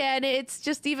won't look at it. Yeah, and it's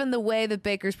just even the way that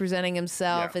Baker's presenting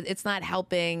himself. Yeah. It's not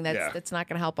helping. That's not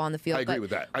going to help on the field. I agree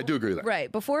with that. I do agree with that.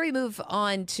 Right. Before we move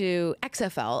on to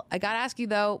XFL, I got to ask you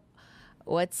though,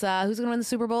 who's going to win the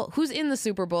Super Bowl? Who's in the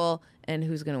Super Bowl and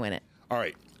who's going to win it? All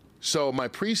right. So my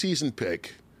preseason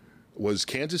pick was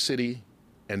Kansas City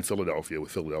and Philadelphia,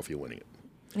 with Philadelphia winning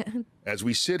it. As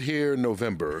we sit here in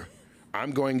November,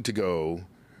 I'm going to go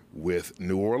with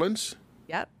New Orleans.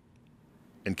 Yep.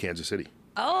 And Kansas City.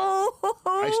 Oh,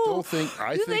 I still think.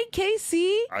 You think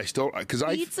KC? I still because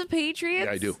I beats the Patriots.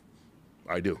 Yeah,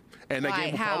 I do. And that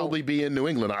game will How? probably be in New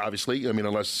England, obviously. I mean,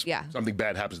 unless something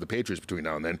bad happens to the Patriots between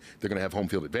now and then, they're going to have home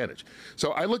field advantage.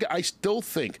 So I still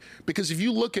think, because if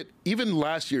you look at even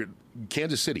last year,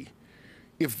 Kansas City,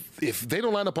 if they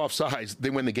don't line up off sides, they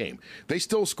win the game. They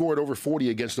still scored over 40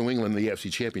 against New England in the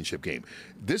AFC Championship game.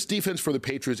 This defense for the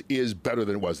Patriots is better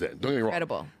than it was then. Don't get me wrong.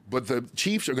 Incredible. But the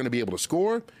Chiefs are going to be able to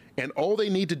score, and all they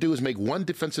need to do is make one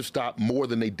defensive stop more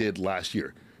than they did last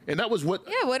year. And that was what.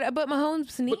 Yeah, what about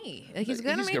Mahomes' knee? He's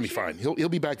going to be fine. He'll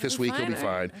be back this week. He'll be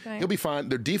fine. Okay. He'll be fine.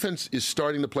 Their defense is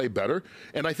starting to play better,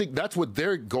 and I think that's what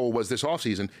their goal was this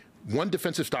offseason. One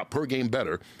defensive stop per game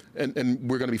better, and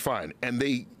we're going to be fine. And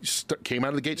they came out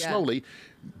of the gate slowly.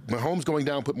 Mahomes going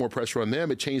down put more pressure on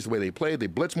them. It changed the way they played. They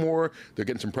blitz more. They're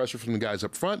getting some pressure from the guys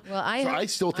up front. Well, I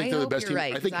still think they're the best team.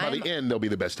 Right, I think by the end they'll be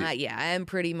the best team. Yeah, I am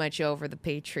pretty much over the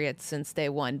Patriots since day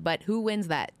one. But who wins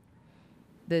that?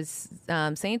 The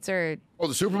Saints or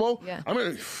the Super Bowl? Yeah. I'm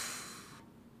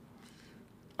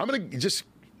gonna just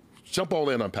jump all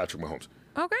in on Patrick Mahomes.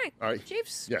 Okay. All right.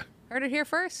 Chiefs. Yeah. Heard it here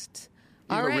first.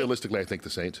 Even though realistically, I think the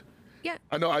Saints. Yeah.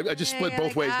 I know. I just split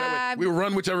both ways. That way, we will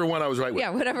run whichever one I was right with.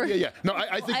 Yeah, whatever. Yeah. No,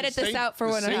 I think edit this out for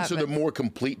when it Saints are the happens. more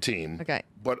complete team. Okay.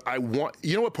 But I want.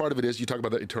 You know what part of it is? You talk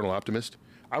about that eternal optimist.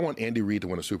 I want Andy Reid to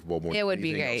win a Super Bowl more. It would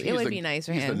be great. It would be nice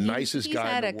for him. He's the nicest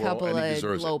guy in the world. He's had a couple and he of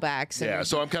deserves blowbacks. Yeah,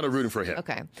 so I'm kind of rooting for him.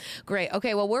 Okay, great.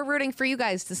 Okay, well, we're rooting for you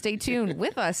guys to stay tuned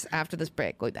with us after this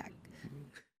break. We'll be back.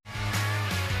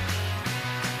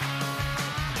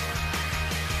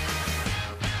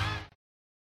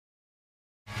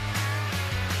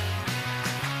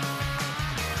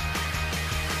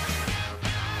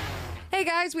 Hey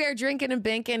guys, we are drinking and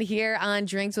binking here on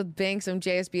Drinks with Binks. I'm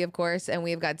JSB, of course, and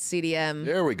we've got CDM.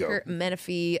 There we go. Kurt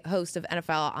Menefee, host of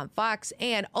NFL on Fox,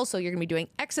 and also you're going to be doing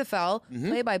XFL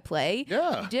play-by-play.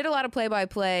 Yeah. You did a lot of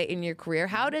play-by-play in your career.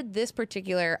 How did this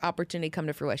particular opportunity come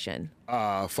to fruition?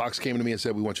 Fox came to me and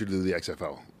said, "We want you to do the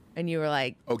XFL." And you were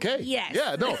like, okay. Yes.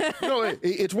 Yeah, no,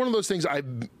 it's one of those things I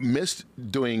missed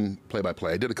doing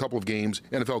play-by-play. I did a couple of games,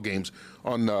 NFL games,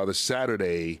 on the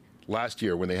Saturday last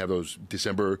year when they have those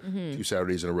December 2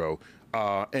 Saturdays in a row.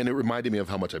 And it reminded me of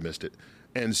how much I missed it.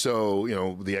 And so,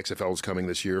 the XFL is coming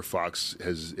this year. Fox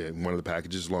has one of the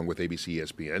packages along with ABC,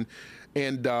 ESPN.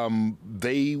 And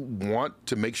they want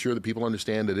to make sure that people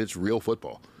understand that it's real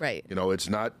football. Right. It's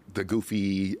not the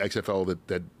goofy XFL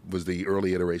that was the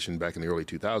early iteration back in the early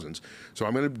 2000s. So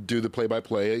I'm going to do the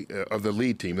play-by-play of the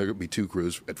lead team. There will be 2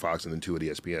 crews at Fox and then 2 at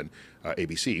ESPN,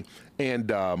 ABC.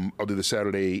 And I'll do the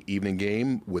Saturday evening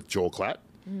game with Joel Klatt.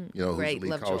 who's Great, the lead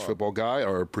love college Joel. football guy.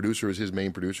 Our producer is his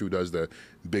main producer who does the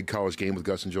big college game with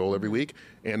Gus and Joel every week.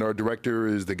 And our director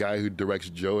is the guy who directs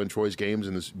Joe and Troy's games,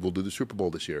 and we'll do the Super Bowl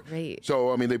this year. Great.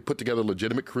 So, I mean, they put together a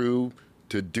legitimate crew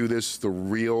to do this the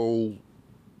real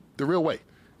way.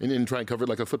 And try and cover it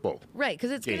like a football. Right, because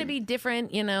it's going to game. be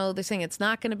different. They're saying it's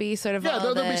not going to be sort of Yeah,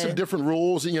 all there'll be the- some different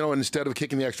rules. And instead of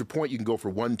kicking the extra point, you can go for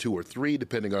 1, 2, or 3,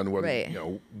 depending on whether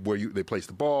Right. where they place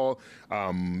the ball. There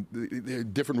are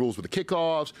different rules with the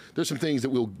kickoffs. There's some things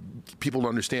that people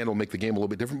understand will make the game a little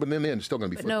bit different. But in the end, it's still going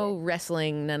to be football. No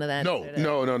wrestling, none of that. No,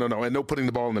 and no putting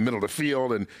the ball in the middle of the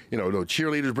field, and no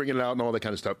cheerleaders bringing it out and all that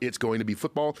kind of stuff. It's going to be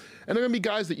football, and there are going to be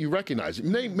guys that you recognize.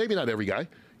 Maybe not every guy,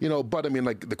 but I mean,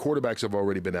 like the quarterbacks have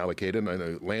already been allocated. I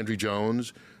know Landry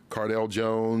Jones, Cardell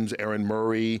Jones, Aaron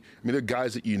Murray. I mean, they're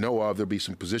guys that you know of. There'll be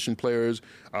some position players,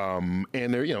 and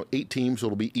they're 8 teams, so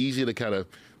it'll be easy to kind of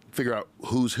figure out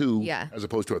who's who, Yeah. as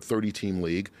opposed to a 30-team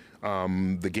league.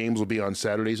 The games will be on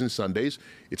Saturdays and Sundays.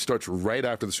 It starts right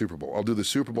after the Super Bowl. I'll do the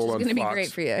Super Bowl on Fox. It's going to be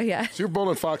great for you, yeah. Super Bowl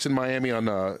on Fox in Miami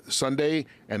on Sunday,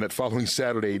 and that following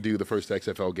Saturday do the first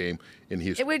XFL game in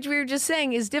Houston. Which we were just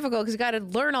saying is difficult because you got to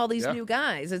learn all these Yeah. new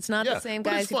guys. It's not the same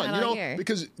but guys it's you fun, got on here.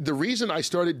 because the reason I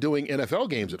started doing NFL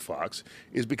games at Fox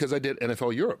is because I did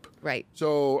NFL Europe. Right.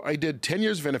 So I did 10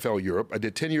 years of NFL Europe. I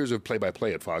did 10 years of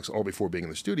play-by-play at Fox, all before being in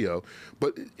the studio.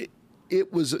 But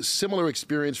it was a similar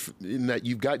experience in that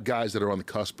you've got guys that are on the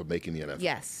cusp of making the NFL.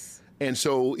 Yes. And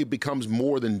so it becomes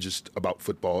more than just about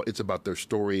football. It's about their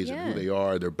stories and who they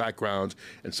are, their backgrounds.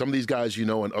 And some of these guys you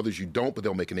know and others you don't, but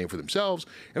they'll make a name for themselves.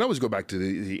 And I always go back to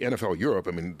the NFL Europe.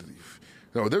 I mean,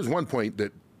 there's one point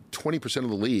that 20% of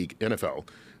the league, NFL,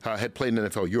 had played in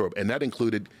NFL Europe. And that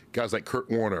included guys like Kurt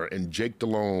Warner and Jake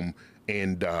Delhomme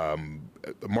and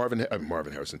Marvin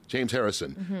Harrison, James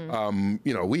Harrison.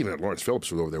 We even had Lawrence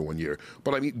Phillips was over there one year.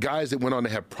 But I mean, guys that went on to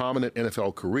have prominent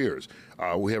NFL careers.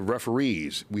 We have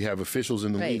referees. We have officials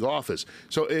in the league office.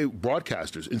 So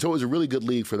broadcasters. And so it was a really good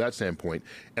league for that standpoint.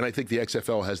 And I think the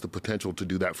XFL has the potential to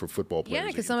do that for football players. Yeah,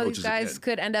 because some of these coaches guys again.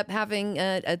 could end up having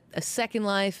a second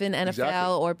life in NFL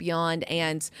Exactly. or beyond.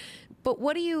 But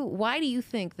why do you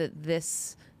think that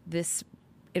this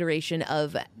iteration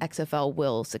of XFL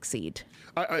will succeed?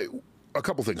 A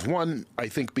couple things. One, I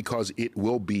think because it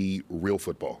will be real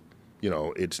football.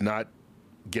 It's not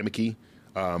gimmicky.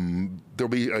 There'll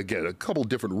be, again, a couple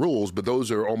different rules, but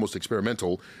those are almost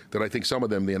experimental that I think some of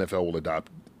them the NFL will adopt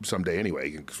someday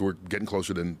anyway, because we're getting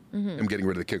closer to them getting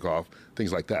rid of the kickoff,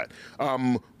 things like that.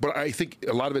 But I think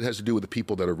a lot of it has to do with the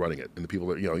people that are running it and the people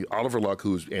that, Oliver Luck,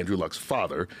 who's Andrew Luck's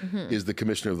father, is the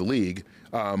commissioner of the league,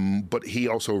 but he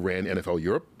also ran NFL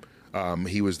Europe.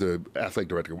 He was the athletic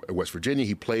director at West Virginia.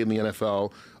 He played in the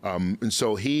NFL. And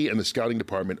so he and the scouting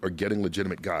department are getting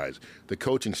legitimate guys. The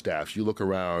coaching staffs, you look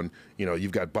around,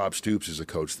 you've got Bob Stoops as a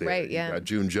coach there. Right, yeah. You've got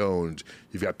June Jones.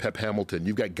 You've got Pep Hamilton.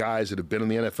 You've got guys that have been in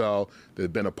the NFL, that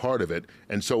have been a part of it.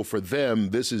 And so for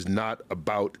them, this is not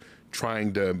about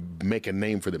trying to make a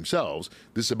name for themselves.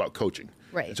 This is about coaching.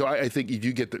 Right. So I think if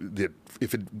you get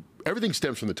everything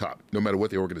stems from the top, no matter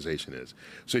what the organization is.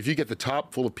 So if you get the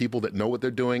top full of people that know what they're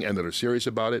doing and that are serious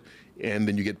about it, and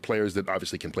then you get players that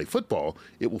obviously can play football,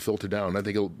 it will filter down. I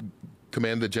think it'll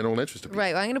command the general interest of people.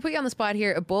 Right. Well, I'm going to put you on the spot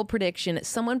here. A bold prediction.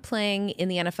 Someone playing in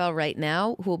the NFL right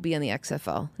now who will be in the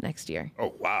XFL next year.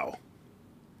 Oh, wow.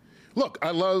 Look,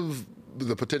 I love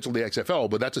the potential of the XFL,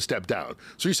 but that's a step down.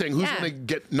 So you're saying who's going to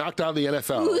get knocked out of the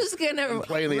NFL? Who's going to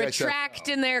play in the retract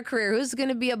in their career? Who's going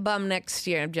to be a bum next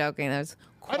year? I'm joking. That's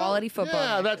quality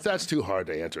football. Yeah, that's too hard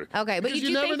to answer. Okay, but Because you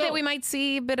do never think know. that we might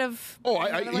see a bit of...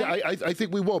 I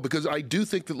think we will, because I do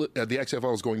think that the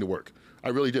XFL is going to work. I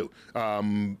really do.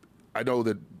 I know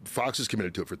that Fox is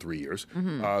committed to it for 3 years.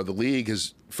 The league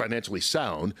is financially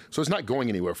sound, so it's not going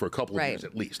anywhere for a couple of years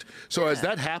at least. So as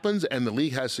that happens and the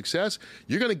league has success,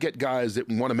 you're going to get guys that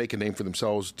want to make a name for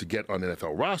themselves to get on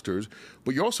NFL rosters,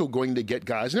 but you're also going to get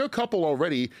guys, and there are a couple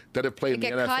already that have played in the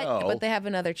get NFL. cut, but they have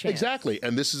another chance. Exactly,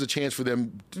 and this is a chance for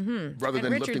them, rather Trent than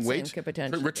lifting Richardson weights. could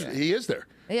potentially Trent do it. he is there.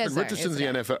 He is Trent there, Richardson's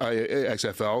isn't the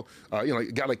XFL. A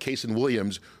guy like Kason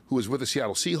Williams, who was with the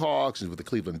Seattle Seahawks and with the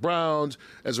Cleveland Browns,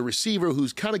 as a receiver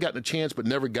who's kind of gotten a chance but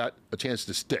never got a chance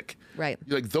to stick. Right.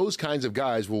 Like those kinds of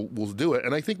guys will do it,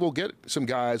 and I think we'll get some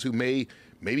guys who may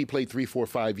maybe play 3, 4,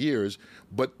 5 years,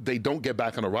 but they don't get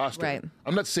back on a roster. Right.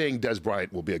 I'm not saying Des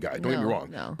Bryant will be a guy. Don't get me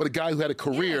wrong. No. But a guy who had a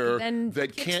career then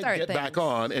that can't kickstart get back things.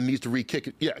 on and needs to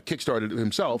kickstart it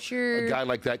himself. Sure. A guy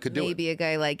like that could do it. Maybe a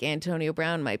guy like Antonio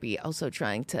Brown might be also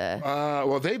trying to.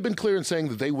 Well, they've been clear in saying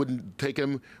that they wouldn't take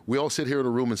him. We all sit here in a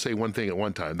room and say one thing at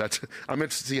one time. I'm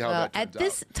interested to see how that turns At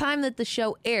this time that the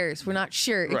show airs, we're not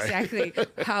sure exactly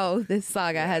how this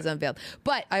saga has unveiled.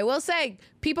 But I will say,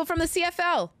 people from the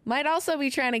CFL might also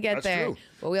be trying to get That's there. true.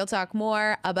 But we'll talk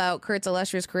more about Kurt's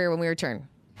illustrious career when we return.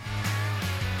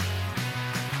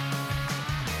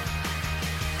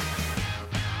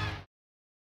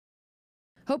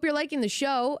 Hope you're liking the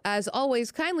show. As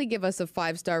always, kindly give us a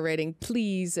 5-star rating,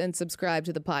 please, and subscribe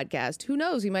to the podcast. Who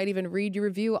knows, we might even read your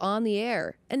review on the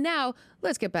air. And now,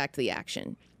 let's get back to the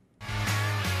action.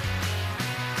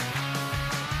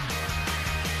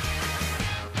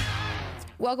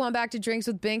 Welcome on back to Drinks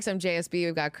with Binks. I'm JSB.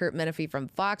 We've got Kurt Menefee from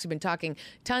Fox. We've been talking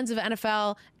tons of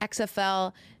NFL,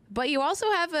 XFL, but you also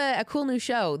have a cool new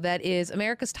show that is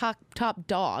America's Top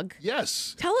Dog.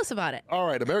 Yes. Tell us about it. All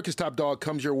right, America's Top Dog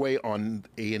comes your way on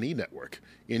A&E Network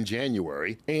in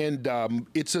January, and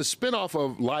it's a spinoff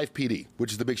of Live PD,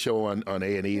 which is the big show on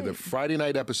A&E. The Friday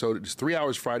night episode is 3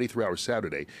 hours Friday, 3 hours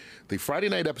Saturday. The Friday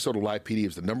night episode of Live PD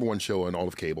is the number 1 show on all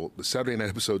of cable. The Saturday night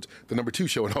episode's the number 2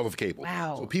 show on all of cable.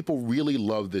 Wow. So people really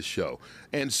love this show.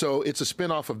 And so it's a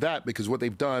spinoff of that because what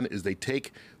they've done is they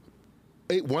take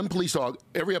one police dog.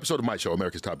 Every episode of my show,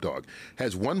 America's Top Dog,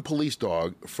 has one police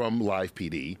dog from Live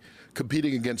PD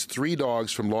competing against 3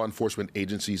 dogs from law enforcement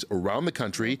agencies around the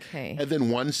country, and then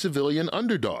 1 civilian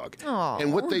underdog. Aww.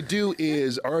 And what they do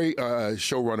is our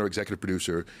showrunner, executive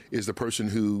producer, is the person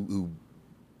who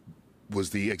was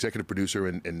the executive producer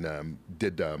and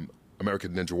did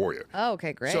American Ninja Warrior. Oh,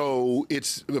 okay, great. So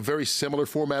it's a very similar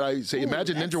format. I say,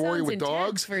 imagine that Ninja Warrior sounds with intense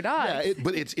dogs. for dogs. Yeah,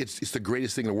 but it's the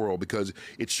greatest thing in the world because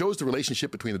it shows the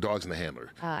relationship between the dogs and the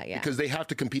handler. Yeah. Because they have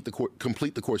to complete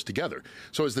the course together.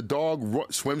 So as the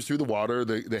dog swims through the water,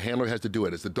 the handler has to do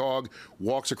it. As the dog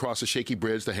walks across a shaky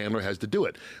bridge, the handler has to do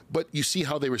it. But you see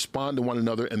how they respond to one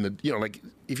another, and like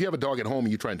if you have a dog at home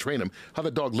and you try and train them, how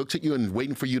the dog looks at you and is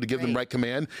waiting for you to give them right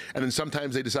command, and then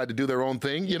sometimes they decide to do their own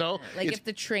thing. Like if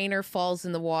the trainer falls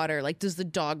in the water, like does the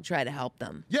dog try to help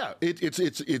them? Yeah,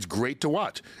 it's great to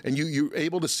watch, and you're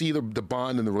able to see the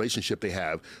bond and the relationship they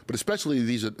have. But especially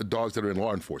these are dogs that are in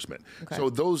law enforcement, so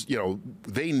those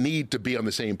they need to be on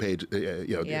the same page,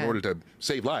 in order to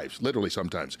save lives, literally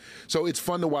sometimes. So it's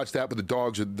fun to watch that. But the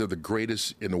dogs they're the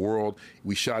greatest in the world.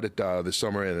 We shot it this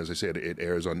summer, and as I said, it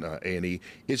airs on A&E.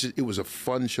 It was a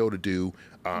fun show to do.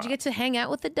 Did you get to hang out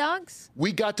with the dogs?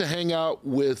 We got to hang out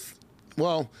with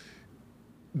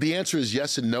the answer is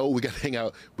yes and no. We got to hang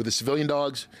out with the civilian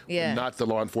dogs, not the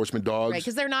law enforcement dogs. Right,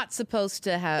 because they're not supposed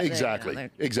to have...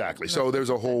 Exactly. So there's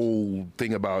a whole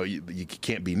thing about you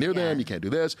can't be near them, you can't do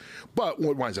this. But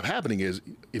what winds up happening is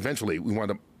eventually we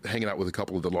wind up hanging out with a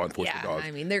couple of the law enforcement dogs.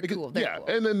 I mean, they're cool. They're cool.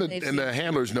 And then the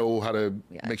handlers know how to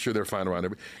make sure they're fine around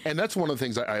everything. And that's one of the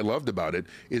things I loved about it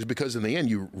is because in the end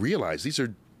you realize these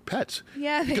are pets.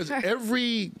 Yeah, because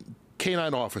every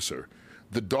canine officer,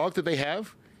 the dog that they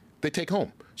have, they take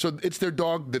home. So it's their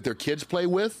dog that their kids play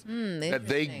with, that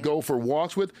they go for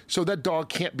walks with. So that dog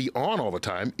can't be on all the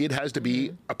time. It has to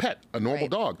be a pet, a normal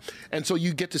dog. And so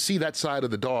you get to see that side of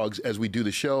the dogs as we do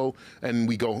the show and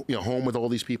we go home with all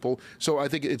these people. So I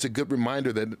think it's a good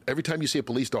reminder that every time you see a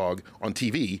police dog on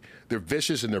TV, they're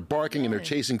vicious and they're barking and they're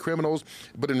chasing criminals.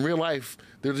 But in real life,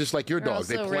 they're just like your dog.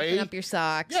 They play. Ripping up your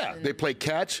socks. Yeah, they play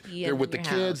catch. They're with the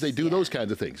kids. They do those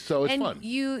kinds of things. So it's fun.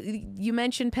 You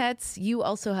mentioned pets. You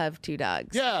also have 2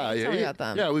 dogs. Tell me about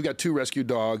them. Yeah, we've got 2 rescue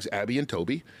dogs, Abby and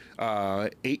Toby.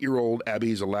 8-year-old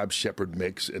Abby's a Lab Shepherd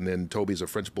mix, and then Toby's a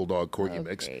French Bulldog Corgi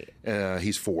mix.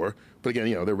 He's 4. But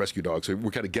again, they're rescue dogs, so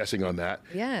we're kind of guessing on that.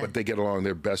 Yeah. But they get along.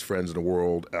 They're best friends in the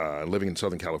world, living in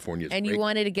Southern California. And you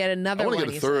wanted to get another one. I want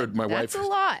to get a third. That's a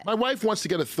lot. My wife wants to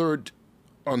get a third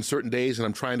on certain days, and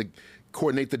I'm trying to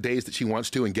coordinate the days that she wants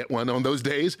to and get one on those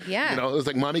days. Yeah. It's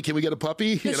like, Mommy, can we get a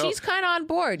puppy? She's kind of on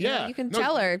board. You can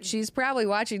tell her. She's probably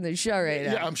watching the show right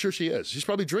now. Yeah, I'm sure she is. She's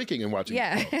probably drinking and watching.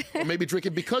 Yeah. Or maybe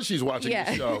drinking because she's watching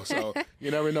the show. So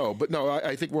you never know. But no,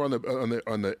 I think we're on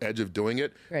the edge of doing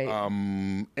it. Right.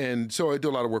 And so I do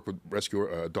a lot of work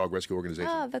with dog rescue organizations.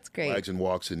 Oh, that's great. Flags and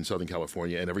Walks in Southern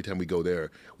California. And every time we go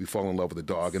there, we fall in love with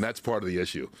the dog. And that's part of the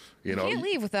issue. You can't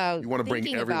leave without you want to bring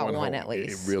everyone about one home. at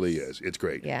least. It really is. It's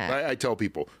great. Yeah. I tell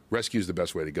people, rescue is the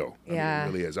best way to go. Yeah.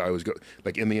 It really is. I always go,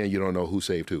 like, in the end, you don't know who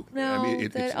saved who.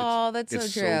 No, that's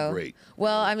it's so true. So great.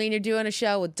 Well, you're doing a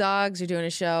show with dogs. You're doing a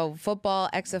show football,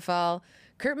 XFL.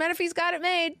 Kurt Menefee's got it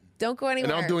made. Don't go anywhere.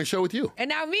 And now I'm doing a show with you. And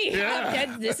now me.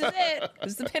 Yeah. This is it.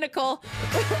 This is the pinnacle.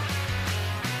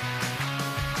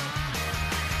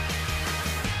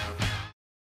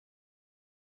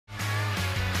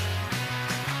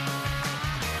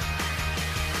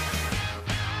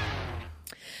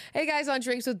 Hey guys, on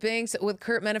Drinks with Binks with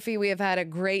Kurt Menefee, we have had a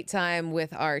great time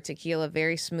with our tequila.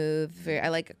 Very smooth. I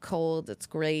like it cold. It's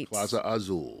great. Plaza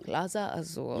Azul. Plaza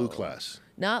Azul. Blue class.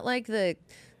 Not like the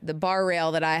bar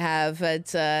rail that I have at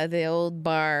the old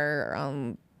bar.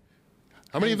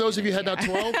 How many of those have you had now?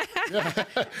 12? Love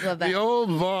that. The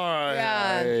old bar.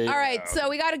 Yeah. All right, so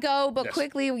we got to go, but Yes.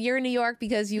 quickly, you're in New York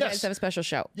because you Yes. guys have a special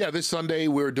show. Yeah, this Sunday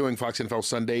we're doing Fox NFL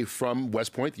Sunday from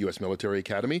West Point, the U.S. Military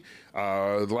Academy.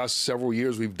 The last several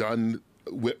years we've done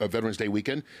a Veterans Day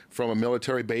weekend from a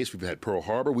military base. We've had Pearl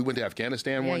Harbor. We went to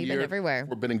Afghanistan one you've year. been everywhere.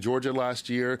 We've been in Georgia last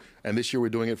year, and this year we're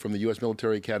doing it from the U.S.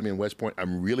 Military Academy in West Point.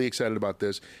 I'm really excited about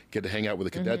this. Get to hang out with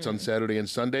the cadets on Saturday and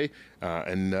Sunday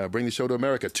and bring the show to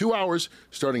America. 2 hours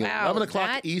starting at Wow, 11 o'clock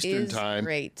that Eastern is Time,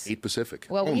 great. 8 Pacific.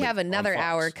 Well, we Only have another on Fox.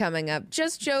 hour coming up.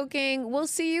 Just joking. We'll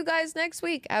see you guys next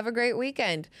week. Have a great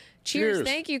weekend. Cheers. Cheers.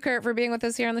 Thank you, Kurt, for being with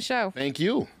us here on the show. Thank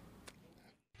you.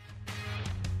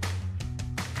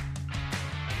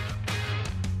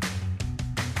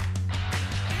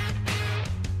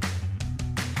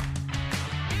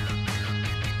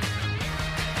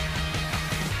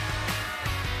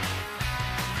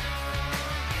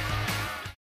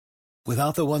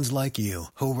 Without the ones like you,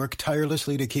 who work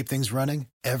tirelessly to keep things running,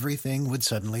 everything would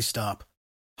suddenly stop.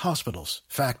 Hospitals,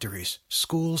 factories,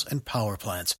 schools, and power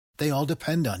plants, they all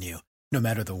depend on you. No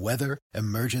matter the weather,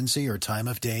 emergency, or time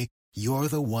of day, you're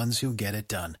the ones who get it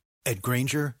done. At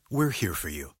Grainger, we're here for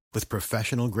you with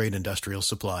professional-grade industrial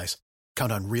supplies.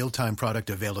 Count on real-time product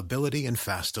availability and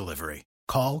fast delivery.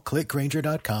 Call, click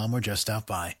Grainger.com, or just stop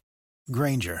by.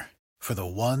 Grainger, for the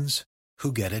ones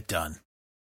who get it done.